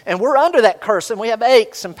creation. And we're under that curse. And we have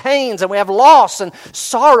aches and pains, and we have loss and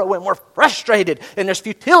sorrow, and we're frustrated. And there's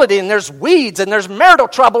futility, and there's weeds, and there's marital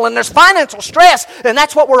trouble, and there's financial stress, and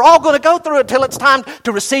that's what we're all going to go through until it's time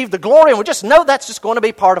to receive the glory, and we just know that's just going to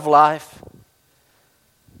be part of life.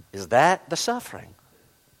 Is that the suffering?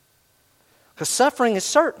 Because suffering is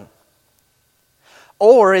certain.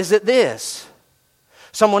 Or is it this?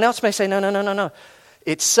 Someone else may say, no.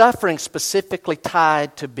 It's suffering specifically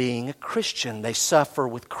tied to being a Christian. They suffer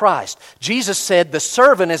with Christ. Jesus said the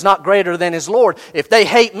servant is not greater than his Lord. If they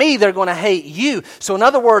hate me, they're going to hate you. So in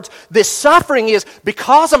other words, this suffering is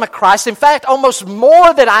because I'm a Christ. In fact, almost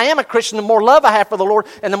more that I am a Christian, the more love I have for the Lord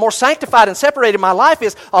and the more sanctified and separated my life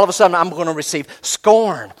is, all of a sudden I'm going to receive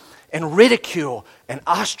scorn and ridicule and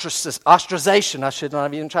ostracization. I should not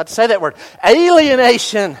have even tried to say that word.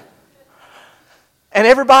 Alienation. And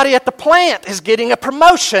everybody at the plant is getting a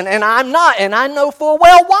promotion, and I'm not. And I know full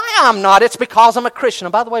well why I'm not. It's because I'm a Christian.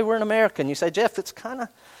 And by the way, we're an American. You say, Jeff, it's kind of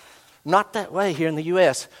not that way here in the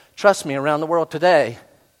U.S. Trust me, around the world today,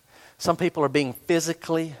 some people are being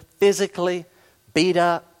physically beat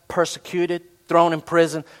up, persecuted, thrown in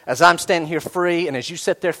prison. As I'm standing here free, and as you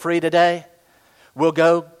sit there free today, we'll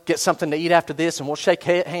go get something to eat after this, and we'll shake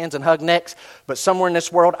hands and hug necks. But somewhere in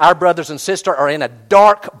this world, our brothers and sisters are in a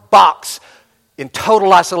dark box, in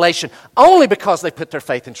total isolation, only because they put their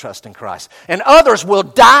faith and trust in Christ. And others will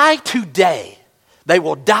die today. They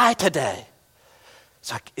will die today.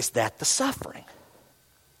 It's like, is that the suffering?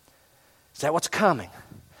 Is that what's coming?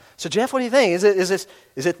 So Jeff, what do you think? Is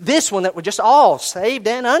it this one that we're just all saved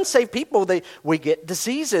and unsaved people? We get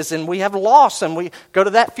diseases and we have loss and we go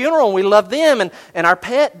to that funeral and we love them and our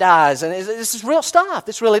pet dies and this is real stuff.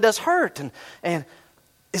 This really does hurt. And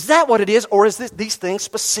is that what it is, or is these things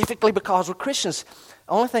specifically because we're Christians?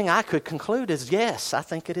 The only thing I could conclude is yes, I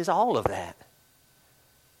think it is all of that.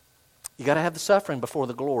 You got to have the suffering before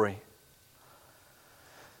the glory.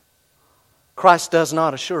 Christ does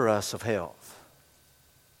not assure us of health.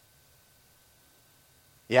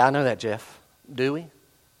 Yeah, I know that, Jeff. Do we?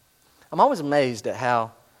 I'm always amazed at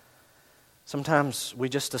how sometimes we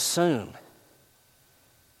just assume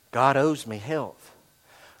God owes me health.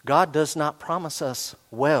 God does not promise us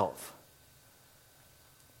wealth.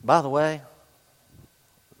 By the way,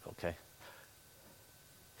 okay,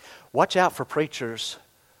 watch out for preachers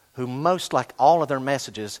who most like all of their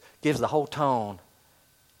messages gives the whole tone.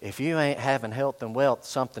 If you ain't having health and wealth,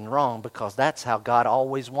 something wrong, because that's how God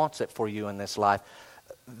always wants it for you in this life.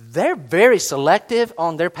 They're very selective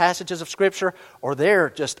on their passages of Scripture, or they're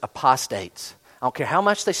just apostates. I don't care how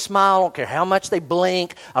much they smile. I don't care how much they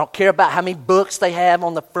blink. I don't care about how many books they have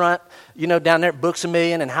on the front, down there at Books A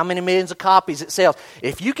Million, and how many millions of copies it sells.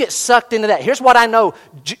 If you get sucked into that, here's what I know.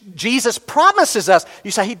 Jesus promises us.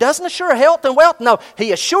 You say, He doesn't assure health and wealth. No,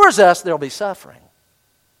 He assures us there'll be suffering.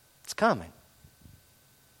 It's coming.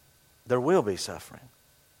 There will be suffering.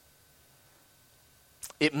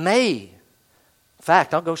 It may. In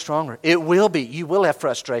fact, I'll go stronger. It will be. You will have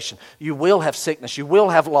frustration. You will have sickness. You will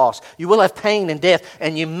have loss. You will have pain and death.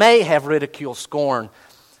 And you may have ridicule, scorn,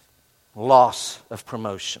 loss of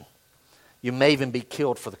promotion. You may even be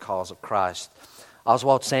killed for the cause of Christ.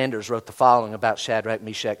 Oswald Sanders wrote the following about Shadrach,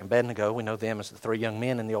 Meshach, and Abednego. We know them as the three young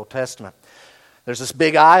men in the Old Testament. There's this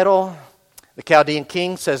big idol. The Chaldean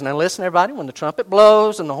king says, now listen, everybody, when the trumpet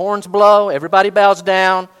blows and the horns blow, everybody bows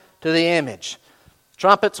down to the image.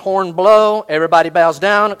 Trumpets, horn blow, everybody bows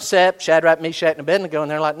down except Shadrach, Meshach, and Abednego. And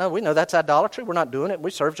they're like, no, we know that's idolatry. We're not doing it. We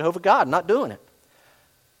serve Jehovah God, not doing it.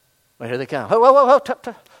 Well, here they come. Whoa.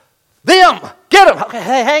 Them! Get them! Okay,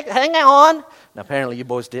 hey, hang on. Now, apparently you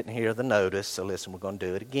boys didn't hear the notice, so listen, we're going to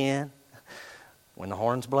do it again. When the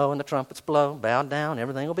horns blow and the trumpets blow, bow down,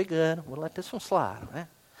 everything will be good. We'll let this one slide. Right?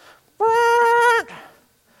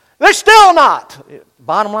 They're still not.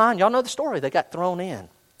 Bottom line, y'all know the story. They got thrown in.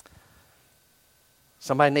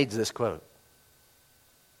 Somebody needs this quote.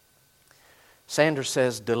 Sanders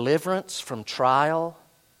says, deliverance from trial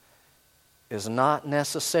is not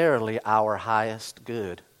necessarily our highest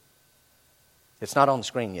good. It's not on the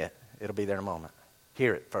screen yet. It'll be there in a moment.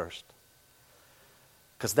 Hear it first.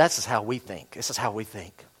 Because this is how we think. This is how we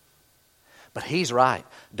think. But he's right.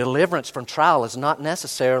 Deliverance from trial is not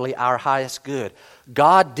necessarily our highest good.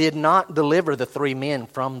 God did not deliver the three men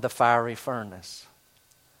from the fiery furnace.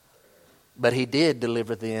 But He did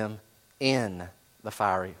deliver them in the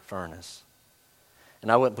fiery furnace.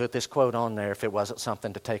 And I wouldn't put this quote on there if it wasn't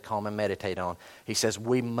something to take home and meditate on. He says,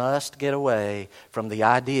 we must get away from the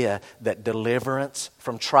idea that deliverance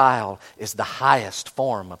from trial is the highest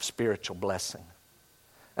form of spiritual blessing.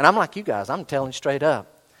 And I'm like you guys, I'm telling you straight up.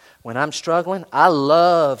 When I'm struggling, I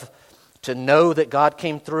love to know that God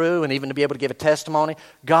came through and even to be able to give a testimony.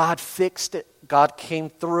 God fixed it. God came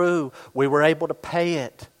through. We were able to pay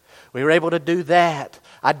it. We were able to do that.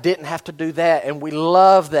 I didn't have to do that, and we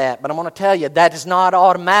love that. But I'm going to tell you, that is not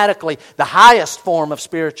automatically the highest form of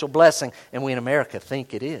spiritual blessing, and we in America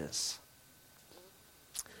think it is.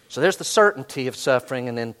 So there's the certainty of suffering,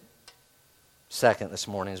 and then second this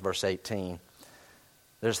morning is verse 18.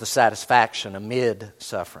 There's the satisfaction amid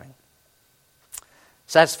suffering.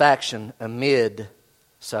 Satisfaction amid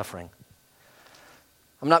suffering.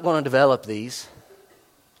 I'm not going to develop these.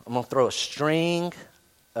 I'm going to throw a string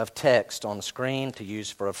of text on the screen to use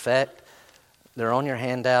for effect. They're on your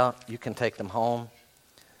handout. You can take them home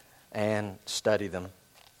and study them.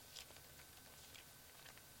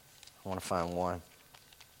 I want to find one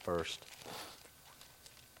first.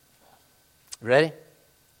 Ready?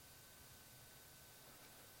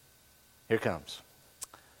 Here it comes.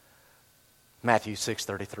 Matthew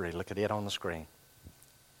 6:33. Look at it on the screen.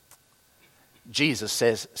 Jesus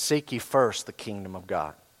says, seek ye first the kingdom of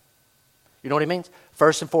God. You know what He means?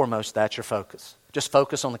 First and foremost, that's your focus. Just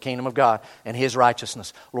focus on the kingdom of God and His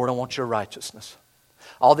righteousness. Lord, I want your righteousness.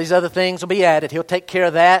 All these other things will be added. He'll take care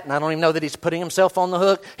of that, and I don't even know that He's putting Himself on the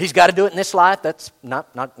hook. He's got to do it in this life. That's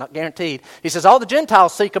not guaranteed. He says, all the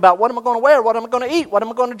Gentiles seek about what am I going to wear, what am I going to eat, what am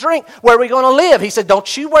I going to drink, where are we going to live? He said,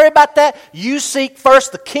 don't you worry about that. You seek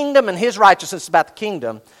first the kingdom and His righteousness. About the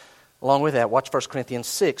kingdom. Along with that, watch 1 Corinthians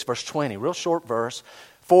 6, verse 20. Real short verse.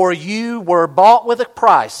 For you were bought with a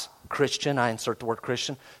price. Christian, I insert the word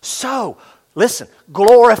Christian. So, Listen,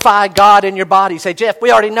 glorify God in your body. You say, Jeff,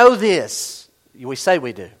 we already know this. We say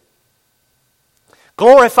we do.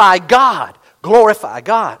 Glorify God. Glorify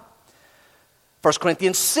God. 1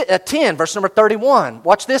 Corinthians 10, verse number 31.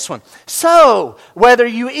 Watch this one. So, whether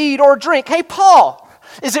you eat or drink. Hey, Paul,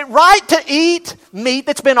 is it right to eat meat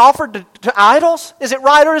that's been offered to idols? Is it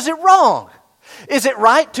right or is it wrong? Is it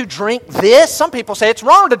right to drink this? Some people say it's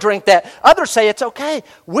wrong to drink that. Others say it's okay.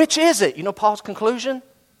 Which is it? You know Paul's conclusion?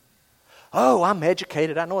 Oh, I'm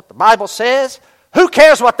educated. I know what the Bible says. Who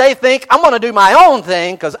cares what they think? I'm going to do my own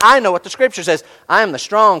thing because I know what the Scripture says. I am the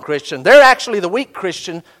strong Christian. They're actually the weak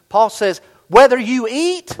Christian. Paul says, whether you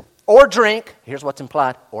eat or drink, here's what's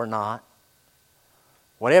implied, or not,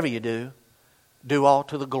 whatever you do all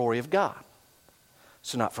to the glory of God.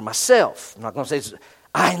 So not for myself. I'm not going to say,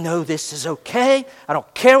 I know this is okay. I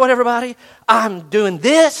don't care what everybody. I'm doing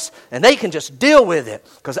this, and they can just deal with it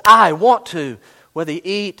because I want to. Whether you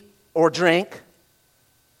eat or drink,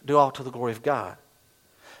 do all to the glory of God.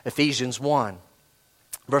 Ephesians 1,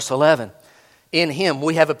 verse 11. In Him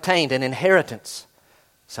we have obtained an inheritance.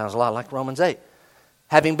 Sounds a lot like Romans 8.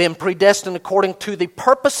 Having been predestined according to the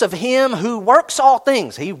purpose of Him who works all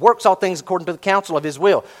things. He works all things according to the counsel of His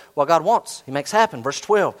will. What God wants, He makes happen. Verse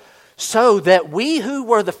 12. So that we who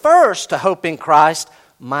were the first to hope in Christ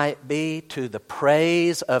might be to the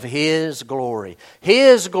praise of His glory.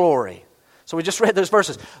 His glory. So we just read those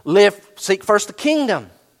verses. Seek first the kingdom.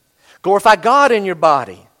 Glorify God in your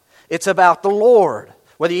body. It's about the Lord.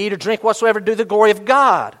 Whether you eat or drink whatsoever, do the glory of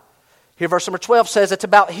God. Here verse number 12 says it's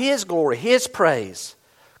about His glory, His praise.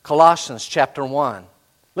 Colossians chapter 1.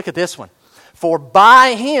 Look at this one. For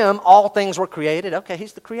by Him all things were created. Okay,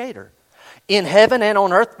 He's the Creator. In heaven and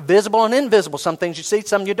on earth, visible and invisible. Some things you see,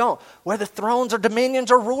 some you don't. Whether thrones or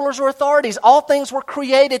dominions or rulers or authorities, all things were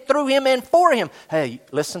created through Him and for Him. Hey,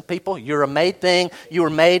 listen people, you're a made thing. You were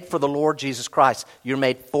made for the Lord Jesus Christ. You're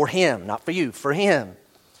made for Him, not for you, for Him.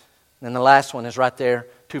 And the last one is right there,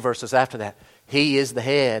 2 verses after that. He is the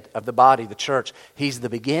head of the body, the church. He's the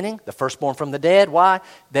beginning, the firstborn from the dead. Why?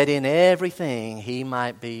 That in everything He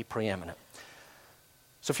might be preeminent.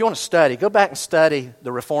 So if you want to study, go back and study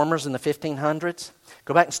the Reformers in the 1500s.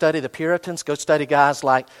 Go back and study the Puritans. Go study guys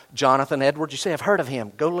like Jonathan Edwards. You say, I've heard of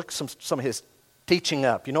him. Go look some of his teaching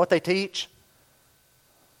up. You know what they teach?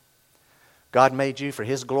 God made you for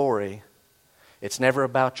His glory. It's never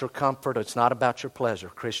about your comfort. It's not about your pleasure.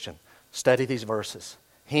 Christian, study these verses.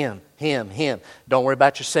 Him, Him, Him. Don't worry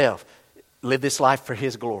about yourself. Live this life for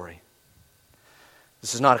His glory.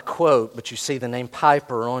 This is not a quote, but you see the name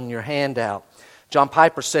Piper on your handout. John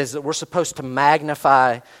Piper says that we're supposed to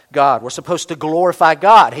magnify God. We're supposed to glorify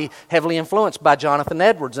God. He heavily influenced by Jonathan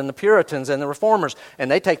Edwards and the Puritans and the Reformers.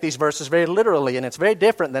 And they take these verses very literally. And it's very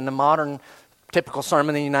different than the modern typical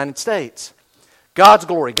sermon in the United States. God's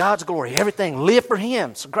glory, everything. Live for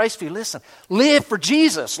Him. So Graceview, listen. Live for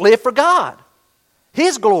Jesus. Live for God.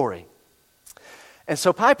 His glory. And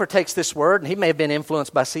so Piper takes this word, and he may have been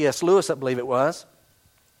influenced by C.S. Lewis, I believe it was.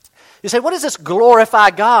 You say, what is this glorify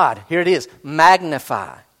God? Here it is,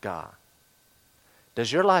 magnify God.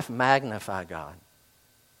 Does your life magnify God?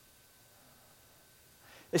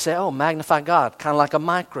 They say, oh, magnify God, kind of like a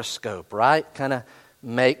microscope, right? Kind of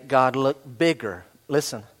make God look bigger.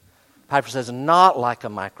 Listen, Piper says, not like a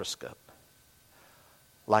microscope,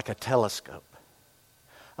 like a telescope.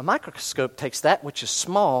 A microscope takes that which is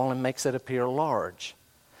small and makes it appear large.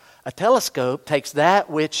 A telescope takes that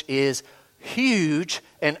which is huge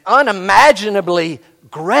and unimaginably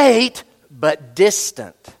great but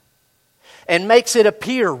distant and makes it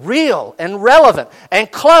appear real and relevant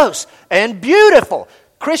and close and beautiful.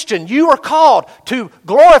 Christian, you are called to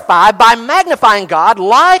glorify by magnifying God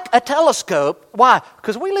like a telescope. Why?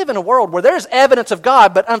 Because we live in a world where there's evidence of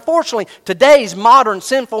God, but unfortunately today's modern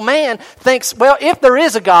sinful man thinks, well, if there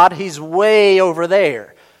is a God, He's way over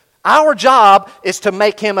there. Our job is to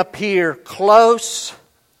make Him appear close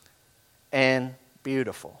and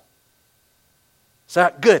beautiful.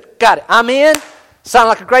 So, good. Got it. I'm in. Sound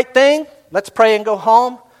like a great thing? Let's pray and go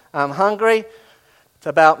home. I'm hungry. It's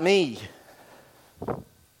about me.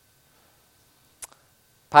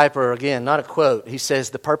 Piper, again, not a quote. He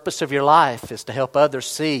says, the purpose of your life is to help others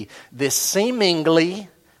see this seemingly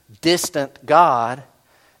distant God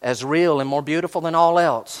as real and more beautiful than all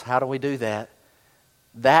else. How do we do that?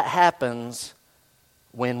 That happens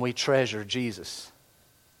when we treasure Jesus.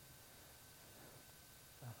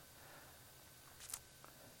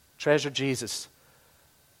 Treasure Jesus.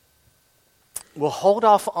 We'll hold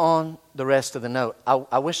off on the rest of the note.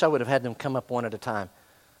 I wish I would have had them come up one at a time.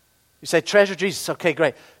 You say, treasure Jesus. Okay,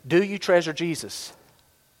 great. Do you treasure Jesus?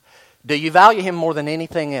 Do you value Him more than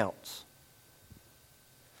anything else?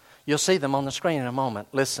 You'll see them on the screen in a moment.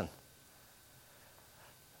 Listen.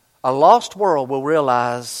 A lost world will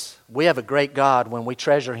realize we have a great God when we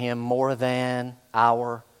treasure Him more than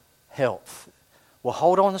our health. Well,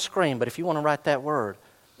 hold on the screen, but if you want to write that word,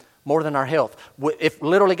 more than our health. If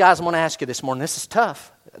literally, guys, I'm going to ask you this morning, this is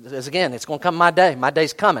tough. As again, it's going to come my day. My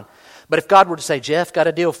day's coming. But if God were to say, Jeff, got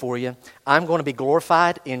a deal for you. I'm going to be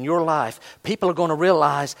glorified in your life. People are going to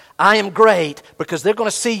realize I am great because they're going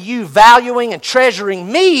to see you valuing and treasuring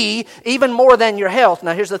me even more than your health.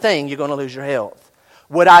 Now, here's the thing. You're going to lose your health.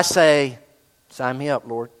 Would I say, sign me up,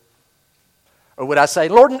 Lord? Or would I say,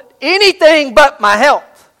 Lord, anything but my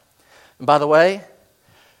health? And by the way,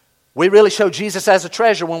 we really show Jesus as a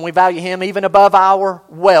treasure when we value Him even above our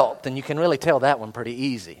wealth. And you can really tell that one pretty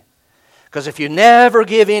easy. Because if you never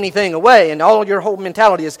give anything away and all your whole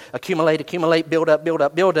mentality is accumulate, accumulate, build up, build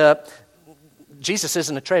up, build up, Jesus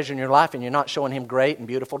isn't a treasure in your life and you're not showing Him great and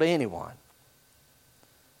beautiful to anyone.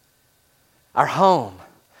 Our home,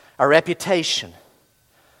 our reputation. Do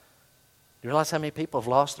you realize how many people have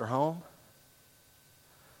lost their home?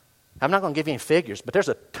 I'm not going to give you any figures, but there's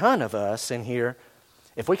a ton of us in here.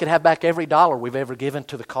 If we could have back every dollar we've ever given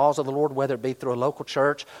to the cause of the Lord, whether it be through a local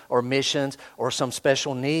church or missions or some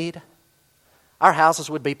special need, our houses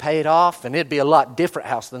would be paid off and it'd be a lot different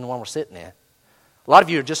house than the one we're sitting in. A lot of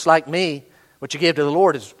you are just like me. What you give to the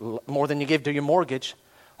Lord is more than you give to your mortgage.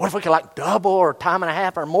 What if we could like double or time and a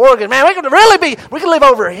half our mortgage? Man, we could live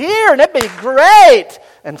over here and it'd be great.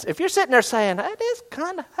 And if you're sitting there saying, hey, it is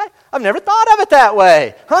kind of, hey, I've never thought of it that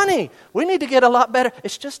way. Honey, we need to get a lot better.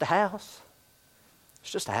 It's just a house. It's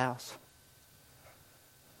just a house.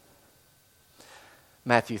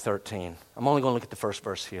 Matthew 13. I'm only going to look at the first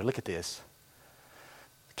verse here. Look at this.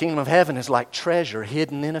 The kingdom of heaven is like treasure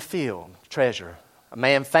hidden in a field. Treasure. A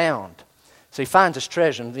man found. So he finds his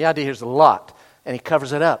treasure. And the idea here is a lot. And he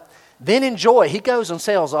covers it up. Then in joy, he goes and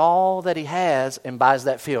sells all that he has and buys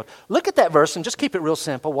that field. Look at that verse and just keep it real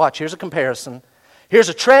simple. Watch, here's a comparison. Here's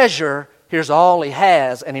a treasure. Here's all he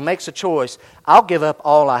has. And he makes a choice. I'll give up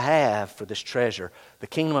all I have for this treasure. The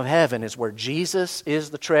kingdom of heaven is where Jesus is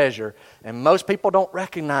the treasure. And most people don't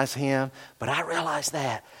recognize Him. But I realize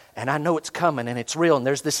that. And I know it's coming and it's real. And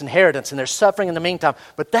there's this inheritance and there's suffering in the meantime.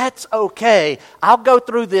 But that's okay. I'll go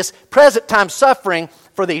through this present time suffering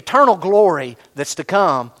for the eternal glory that's to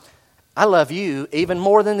come. I love you even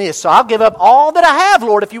more than this. So I'll give up all that I have,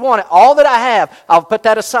 Lord, if you want it. All that I have, I'll put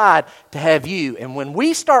that aside to have you. And when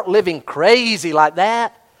we start living crazy like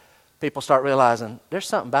that, people start realizing there's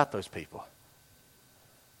something about those people.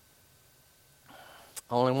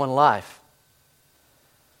 Only one life,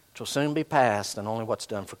 which will soon be past, and only what's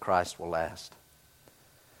done for Christ will last.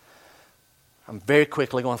 I'm very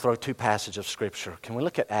quickly going to throw two passages of Scripture. Can we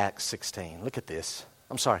look at Acts 16? Look at this.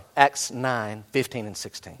 Acts 9, 15 and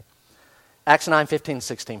 16. Acts 9, 15 and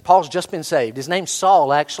 16. Paul's just been saved. His name's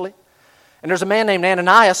Saul, actually. And there's a man named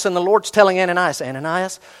Ananias, and the Lord's telling Ananias,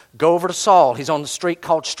 Ananias, go over to Saul. He's on the street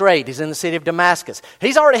called Straight. He's in the city of Damascus.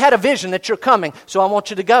 He's already had a vision that you're coming, so I want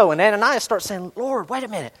you to go. And Ananias starts saying, Lord, wait a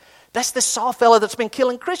minute. That's this Saul fella that's been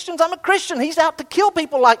killing Christians. I'm a Christian. He's out to kill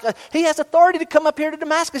people. He has authority to come up here to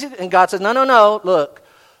Damascus. And God says, no. Look,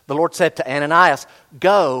 the Lord said to Ananias,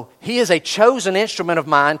 go. He is a chosen instrument of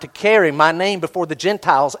mine to carry my name before the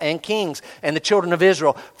Gentiles and kings and the children of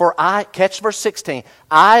Israel. For catch verse 16,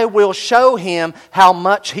 I will show him how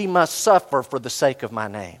much he must suffer for the sake of my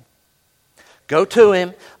name. Go to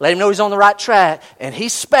him, let him know he's on the right track, and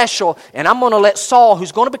he's special, and I'm going to let Saul,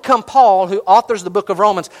 who's going to become Paul, who authors the book of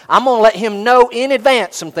Romans, I'm going to let him know in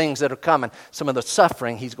advance some things that are coming, some of the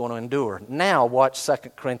suffering he's going to endure. Now watch 2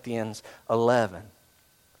 Corinthians 11.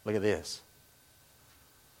 Look at this.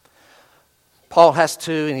 Paul has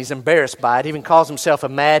to, and he's embarrassed by it, he even calls himself a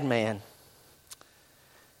madman.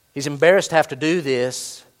 He's embarrassed to have to do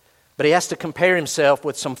this, but he has to compare himself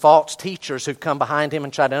with some false teachers who've come behind him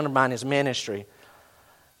and tried to undermine his ministry.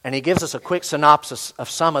 And he gives us a quick synopsis of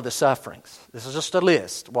some of the sufferings. This is just a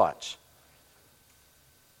list. Watch.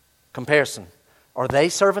 Comparison. Are they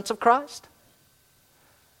servants of Christ?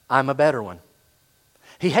 I'm a better one.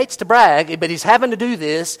 He hates to brag, but he's having to do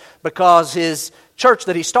this because his church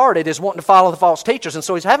that he started is wanting to follow the false teachers. And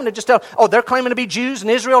so he's having to just tell, they're claiming to be Jews and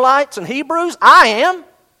Israelites and Hebrews. I am.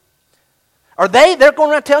 Are they're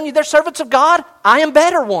going around telling you they're servants of God? I am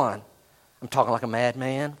better one. I'm talking like a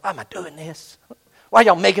madman. Why am I doing this? Why are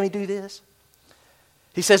y'all making me do this?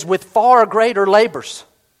 He says, with far greater labors.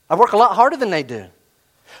 I work a lot harder than they do.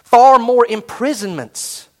 Far more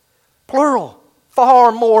imprisonments. Plural.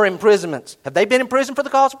 Far more imprisonments. Have they been in prison for the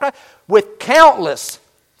cause of Christ? With countless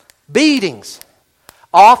beatings,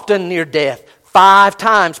 often near death. 5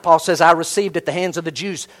 times, Paul says, I received at the hands of the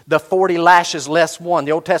Jews the 40 lashes less one.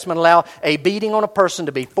 The Old Testament allowed a beating on a person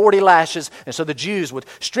to be 40 lashes, and so the Jews would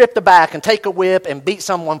strip the back and take a whip and beat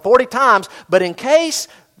someone 40 times, but in case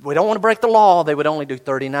we don't want to break the law, they would only do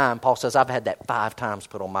 39. Paul says, I've had that 5 times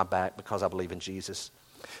put on my back because I believe in Jesus.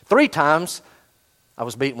 3 times, I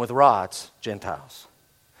was beaten with rods, Gentiles.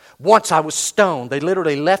 Once I was stoned. They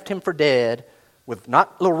literally left him for dead with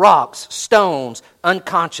not little rocks, stones,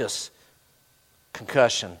 unconscious.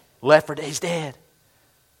 Concussion. Left for dead. He's dead.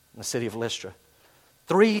 In the city of Lystra.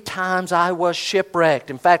 3 times I was shipwrecked.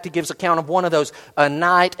 In fact, he gives account of one of those. A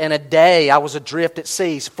night and a day I was adrift at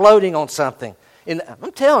seas, floating on something.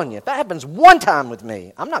 I'm telling you, if that happens one time with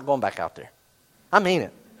me, I'm not going back out there. I mean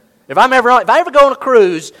it. If I ever go on a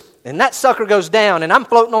cruise and that sucker goes down and I'm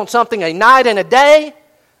floating on something a night and a day,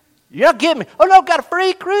 you're not getting me. Oh no, got a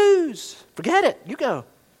free cruise. Forget it. You go.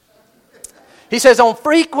 He says on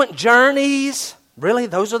frequent journeys. Really?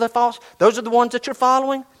 Those are the false? Those are the ones that you're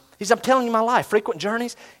following? He says, I'm telling you my life. Frequent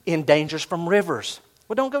journeys in dangers from rivers.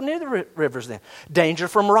 Well, don't go near the rivers then. Danger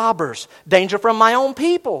from robbers. Danger from my own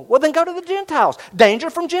people. Well, then go to the Gentiles. Danger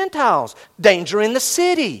from Gentiles. Danger in the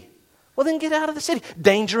city. Well, then get out of the city.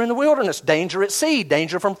 Danger in the wilderness. Danger at sea.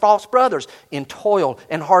 Danger from false brothers. In toil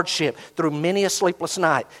and hardship. Through many a sleepless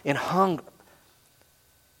night. In hunger.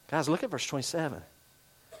 Guys, look at verse 27.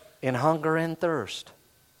 In hunger and thirst.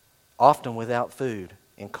 Often without food.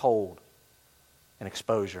 In cold and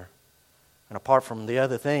exposure. And apart from the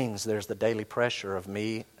other things, there's the daily pressure of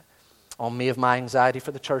me of my anxiety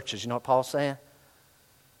for the churches. You know what Paul's saying?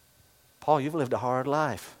 Paul, you've lived a hard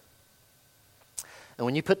life. And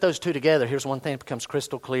when you put those two together, here's one thing that becomes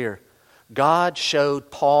crystal clear. God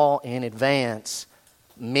showed Paul in advance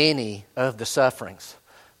many of the sufferings.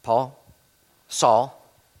 Saul,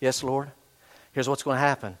 yes, Lord, here's what's going to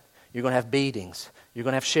happen. You're going to have beatings. You're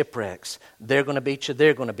going to have shipwrecks. They're going to beat you.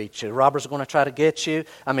 They're going to beat you. Robbers are going to try to get you.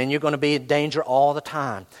 You're going to be in danger all the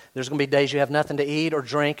time. There's going to be days you have nothing to eat or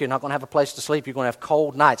drink. You're not going to have a place to sleep. You're going to have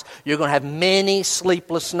cold nights. You're going to have many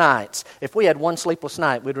sleepless nights. If we had one sleepless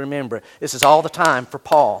night, we'd remember it. This is all the time for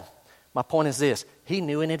Paul. My point is this. He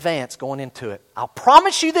knew in advance going into it. I'll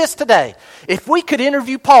promise you this today. If we could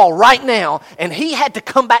interview Paul right now and he had to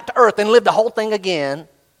come back to earth and live the whole thing again,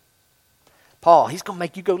 Paul, he's going to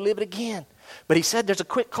make you go live it again. But he said there's a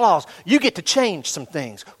quick clause. You get to change some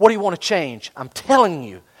things. What do you want to change? I'm telling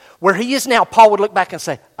you. Where he is now, Paul would look back and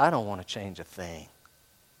say, I don't want to change a thing.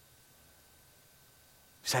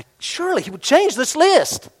 He's like, surely he would change this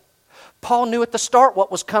list. Paul knew at the start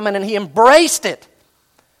what was coming and he embraced it.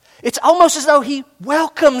 It's almost as though he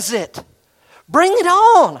welcomes it. Bring it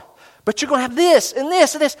on. But you're going to have this and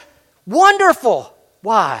this and this. Wonderful.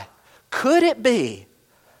 Why? Could it be,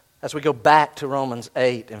 as we go back to Romans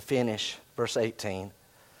 8 and finish verse 18,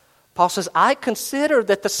 Paul says, I consider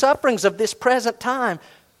that the sufferings of this present time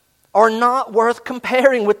are not worth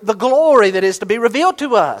comparing with the glory that is to be revealed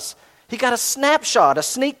to us. He got a snapshot, a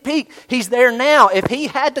sneak peek. He's there now. If he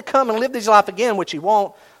had to come and live this life again, which he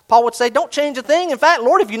won't, Paul would say, don't change a thing. In fact,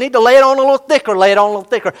 Lord, if you need to lay it on a little thicker, lay it on a little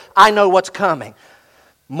thicker. I know what's coming.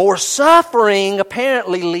 More suffering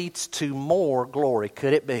apparently leads to more glory.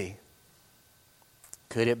 Could it be?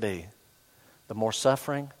 Could it be? The more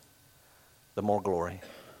suffering, the more glory.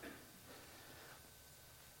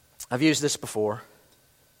 I've used this before.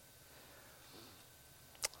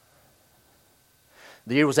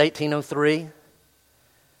 The year was 1803.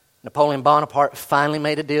 Napoleon Bonaparte finally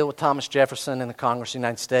made a deal with Thomas Jefferson and the Congress of the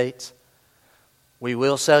United States. We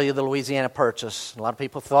will sell you the Louisiana Purchase. A lot of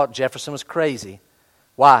people thought Jefferson was crazy.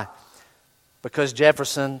 Why? Because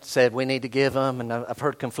Jefferson said we need to give them, and I've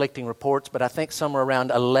heard conflicting reports, but I think somewhere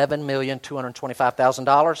around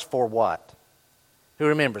 $11,225,000 for what? Who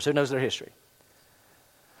remembers? Who knows their history?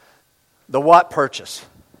 The what purchase?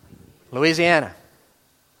 Louisiana.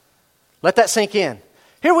 Let that sink in.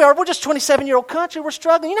 Here we are, we're just a 27-year-old country, we're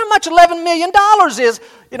struggling. You know how much $11 million is?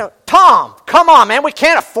 Tom, come on, man, we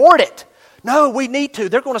can't afford it. No, we need to.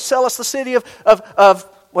 They're going to sell us the city of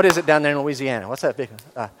what is it down there in Louisiana? What's that big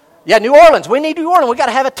one? New Orleans. We need New Orleans. We've got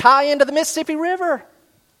to have a tie into the Mississippi River.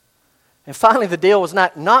 And finally, the deal was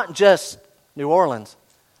not just New Orleans.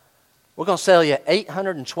 We're going to sell you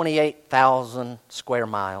 828,000 square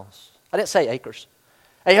miles. I didn't say acres.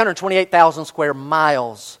 828,000 square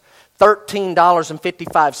miles.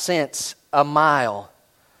 $13.55 a mile.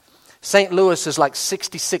 St. Louis is like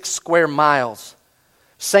 66 square miles.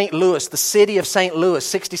 St. Louis, the city of St. Louis,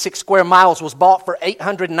 66 square miles, was bought for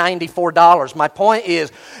 $894. My point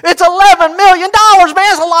is, it's $11 million, man.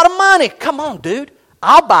 That's a lot of money. Come on, dude.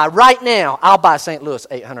 I'll buy St. Louis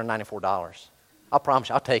 $894. I'll promise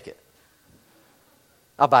you, I'll take it.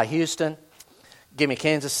 I'll buy Houston. Give me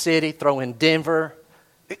Kansas City, throw in Denver.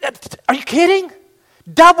 Are you kidding?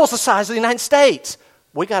 Doubles the size of the United States.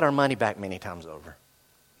 We got our money back many times over.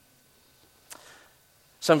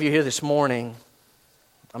 Some of you here this morning,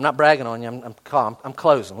 I'm not bragging on you. I'm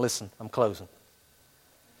closing. Listen, I'm closing.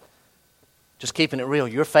 Just keeping it real.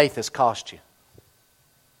 Your faith has cost you.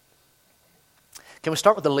 Can we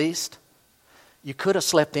start with the least? You could have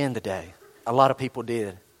slept in today. A lot of people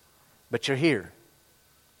did. But you're here.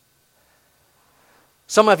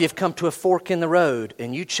 Some of you have come to a fork in the road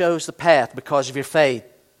and you chose the path because of your faith,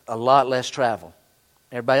 a lot less travel.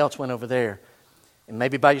 Everybody else went over there. And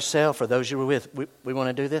maybe by yourself or those you were with, we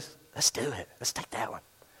want to do this? Let's do it. Let's take that one.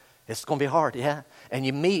 It's going to be hard, yeah? And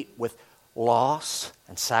you meet with loss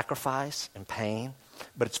and sacrifice and pain,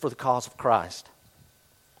 but it's for the cause of Christ.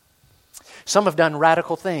 Some have done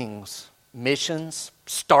radical things, missions,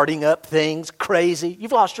 starting up things, crazy.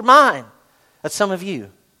 You've lost your mind. That's some of you.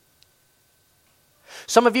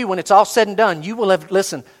 Some of you, when it's all said and done, you will have,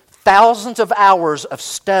 listen, thousands of hours of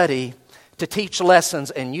study to teach lessons,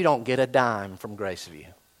 and you don't get a dime from Graceview.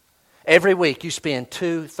 Every week you spend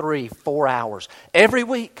 2, 3, 4 hours. Every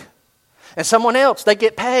week. And someone else, they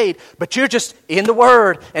get paid, but you're just in the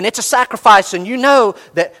Word, and it's a sacrifice, and you know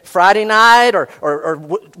that Friday night or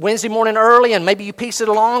Wednesday morning early, and maybe you piece it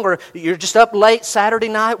along, or you're just up late Saturday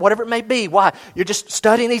night, whatever it may be. Why? You're just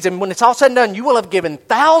studying these, and when it's all said and done, you will have given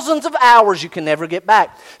thousands of hours you can never get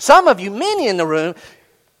back. Some of you, many in the room,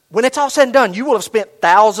 when it's all said and done, you will have spent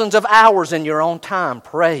thousands of hours in your own time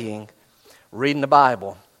praying, reading the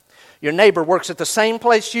Bible. Your neighbor works at the same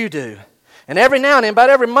place you do. And every now and then, about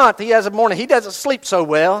every month, he has a morning. He doesn't sleep so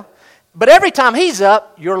well. But every time he's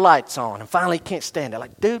up, your light's on. And finally, he can't stand it.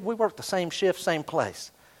 Like, dude, we work the same shift, same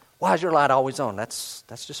place. Why is your light always on? That's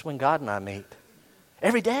just when God and I meet.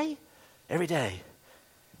 Every day? Every day.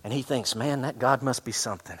 And he thinks, man, that God must be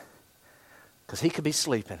something. Because he could be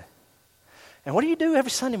sleeping. And what do you do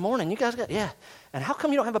every Sunday morning? You guys got, yeah. And how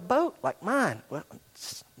come you don't have a boat like mine? Well,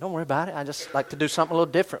 don't worry about it. I just like to do something a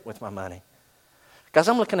little different with my money. Guys,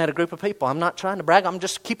 I'm looking at a group of people. I'm not trying to brag. I'm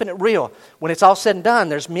just keeping it real. When it's all said and done,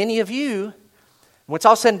 there's many of you, when it's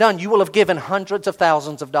all said and done, you will have given hundreds of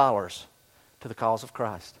thousands of dollars to the cause of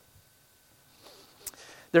Christ.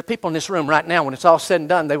 There are people in this room right now, when it's all said and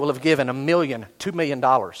done, they will have given $1 million, $2 million.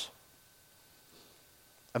 $1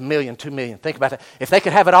 million, $2 million. Think about it. If they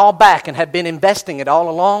could have it all back and had been investing it all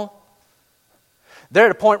along, they're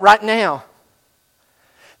at a point right now,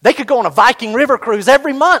 they could go on a Viking River cruise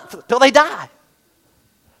every month till they die.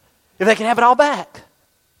 If they can have it all back.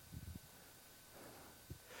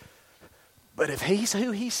 But if he's who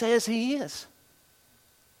he says he is,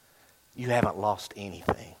 you haven't lost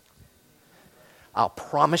anything. I'll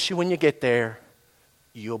promise you when you get there,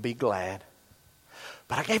 you'll be glad.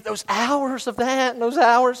 But I gave those hours of that and those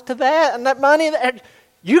hours to that and that money.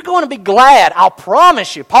 You're going to be glad. I'll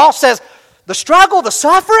promise you. Paul says, the struggle, the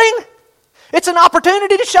suffering, it's an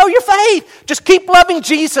opportunity to show your faith. Just keep loving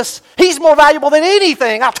Jesus. He's more valuable than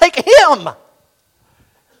anything. I'll take him.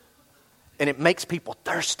 And it makes people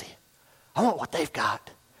thirsty. I want what they've got.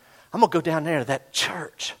 I'm going to go down there to that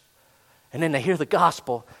church. And then they hear the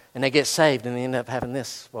gospel and they get saved and they end up having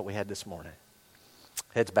this, what we had this morning.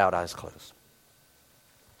 Heads bowed, eyes closed.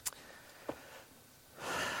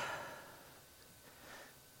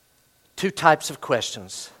 Two types of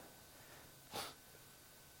questions.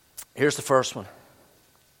 Here's the first one.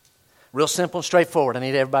 Real simple and straightforward. I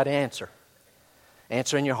need everybody to answer.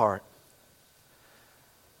 Answer in your heart.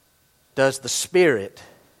 Does the Spirit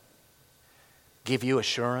give you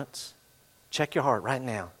assurance? Check your heart right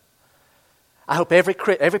now. I hope every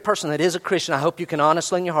person that is a Christian, I hope you can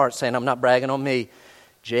honestly in your heart say, and I'm not bragging on me,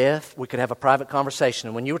 Jeff, we could have a private conversation.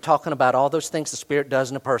 And when you were talking about all those things the Spirit does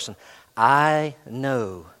in a person, I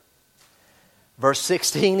know. Verse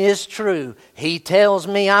 16 is true. He tells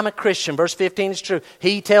me I'm a Christian. Verse 15 is true.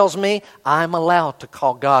 He tells me I'm allowed to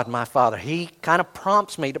call God my Father. He kind of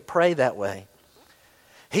prompts me to pray that way.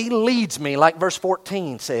 He leads me, like verse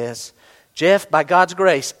 14 says. Jeff, by God's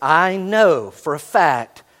grace, I know for a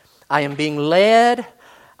fact I am being led,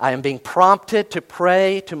 I am being prompted to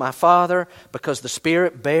pray to my Father because the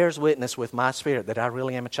Spirit bears witness with my spirit that I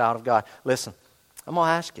really am a child of God. Listen, I'm going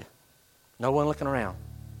to ask you. No one looking around.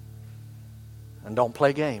 And don't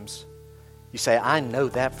play games. You say, I know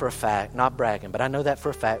that for a fact. Not bragging, but I know that for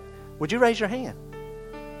a fact. Would you raise your hand?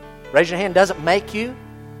 Raise your hand doesn't make you.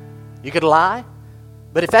 You could lie.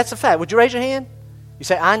 But if that's a fact, would you raise your hand? You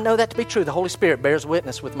say, I know that to be true. The Holy Spirit bears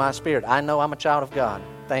witness with my spirit. I know I'm a child of God.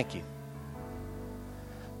 Thank you.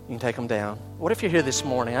 You can take them down. What if you're here this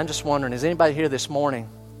morning? I'm just wondering, is anybody here this morning?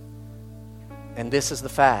 And this is the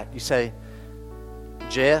fact. You say,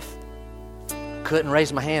 Jeff, couldn't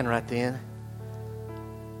raise my hand right then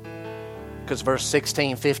because verse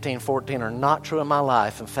 16, 15, 14 are not true in my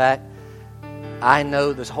life. In fact, I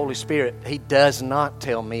know the Holy Spirit, He does not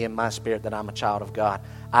tell me in my spirit that I'm a child of God.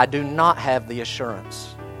 I do not have the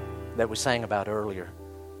assurance that we sang about earlier.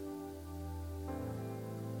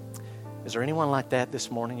 Is there anyone like that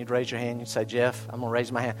this morning? You'd raise your hand. You'd say, Jeff, I'm going to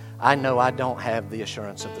raise my hand. I know I don't have the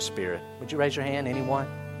assurance of the Spirit. Would you raise your hand? Anyone?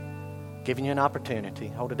 Giving you an opportunity.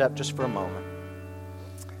 Hold it up just for a moment.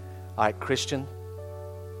 All right, Christian.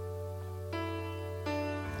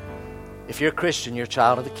 If you're a Christian, you're a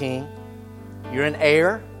child of the King. You're an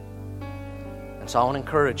heir. And so I want to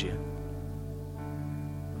encourage you.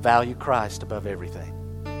 Value Christ above everything.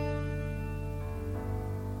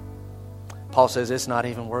 Paul says it's not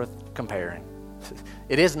even worth comparing.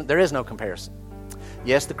 It isn't. There is no comparison.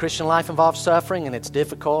 Yes, the Christian life involves suffering, and it's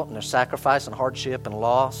difficult, and there's sacrifice and hardship and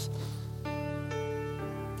loss.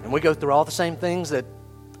 And we go through all the same things that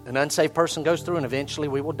an unsaved person goes through, and eventually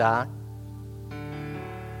we will die.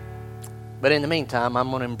 But in the meantime, I'm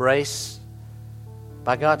going to embrace,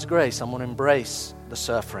 by God's grace, I'm going to embrace the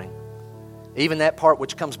suffering. Even that part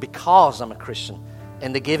which comes because I'm a Christian,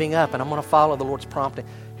 and the giving up, and I'm going to follow the Lord's prompting.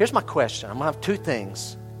 Here's my question. I'm going to have two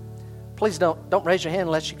things. Please don't raise your hand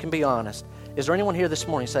unless you can be honest. Is there anyone here this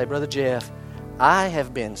morning say, Brother Jeff, I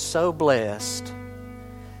have been so blessed,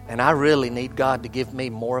 and I really need God to give me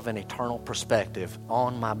more of an eternal perspective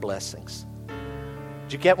on my blessings.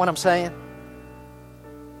 Did you get what I'm saying?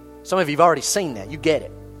 Some of you have already seen that. You get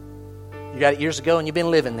it. You got it years ago, and you've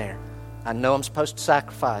been living there. I know I'm supposed to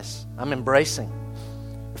sacrifice. I'm embracing.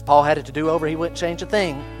 If Paul had it to do over, he wouldn't change a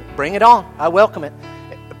thing. Bring it on. I welcome it.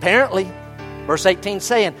 Apparently, verse 18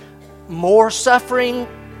 saying, more suffering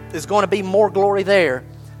is going to be more glory there.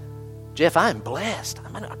 Jeff, I am blessed.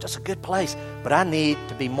 I'm in just a good place. But I need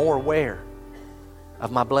to be more aware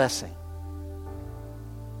of my blessing.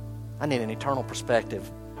 I need an eternal perspective.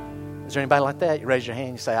 Is there anybody like that? You raise your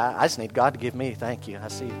hand. You say, I just need God to give me. Thank you. I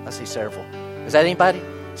see several. Is that anybody?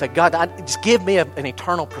 Say, God, just give me an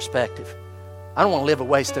eternal perspective. I don't want to live a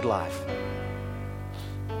wasted life.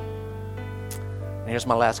 And here's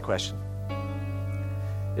my last question.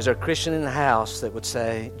 Is there a Christian in the house that would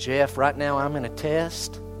say, Jeff, right now I'm in a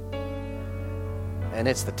test, and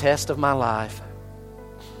it's the test of my life.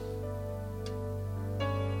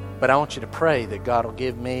 But I want you to pray that God will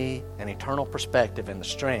give me an eternal perspective and the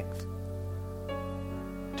strength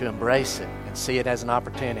to embrace it and see it as an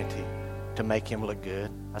opportunity to make Him look good.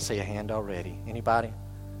 I see a hand already. Anybody?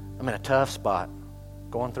 I'm in a tough spot,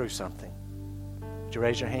 going through something. Would you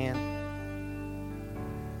raise your hand?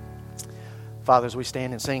 Father, as we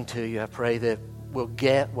stand and sing to you, I pray that we'll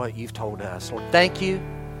get what you've told us. Lord, thank you.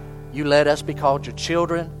 You let us be called your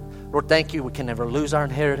children. Lord, thank you. We can never lose our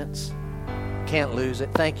inheritance. Can't lose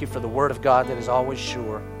it. Thank you for the Word of God that is always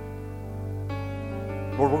sure.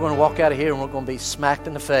 Lord, we're going to walk out of here and we're going to be smacked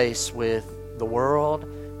in the face with the world,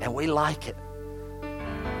 and we like it.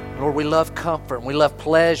 Lord, we love comfort, and we love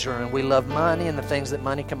pleasure, and we love money and the things that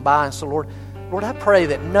money can buy. And so, Lord, I pray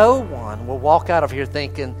that no one will walk out of here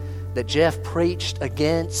thinking that Jeff preached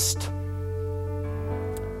against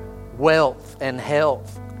wealth and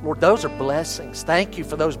health. Lord, those are blessings. Thank you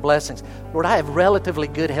for those blessings. Lord, I have relatively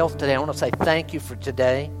good health today. I want to say thank you for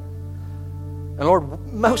today. And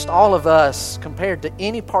Lord, most all of us, compared to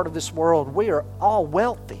any part of this world, we are all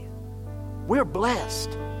wealthy. We're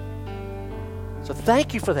blessed. So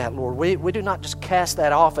thank you for that, Lord. We do not just cast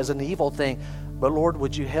that off as an evil thing, but Lord,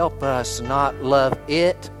 would you help us not love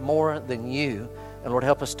it more than you? And Lord,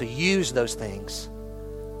 help us to use those things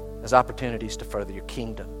as opportunities to further your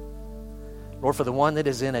kingdom. Lord, for the one that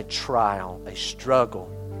is in a trial, a struggle,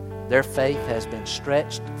 their faith has been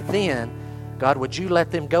stretched thin, God, would you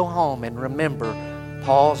let them go home and remember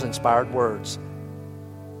Paul's inspired words?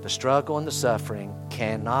 The struggle and the suffering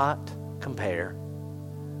cannot compare.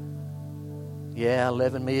 Yeah,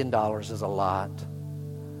 $11 million is a lot,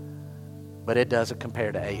 but it doesn't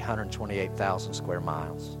compare to 828,000 square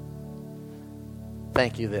miles.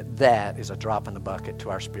 Thank you that is a drop in the bucket to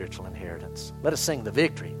our spiritual inheritance. Let us sing the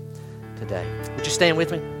victory today. Would you stand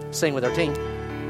with me? Sing with our team.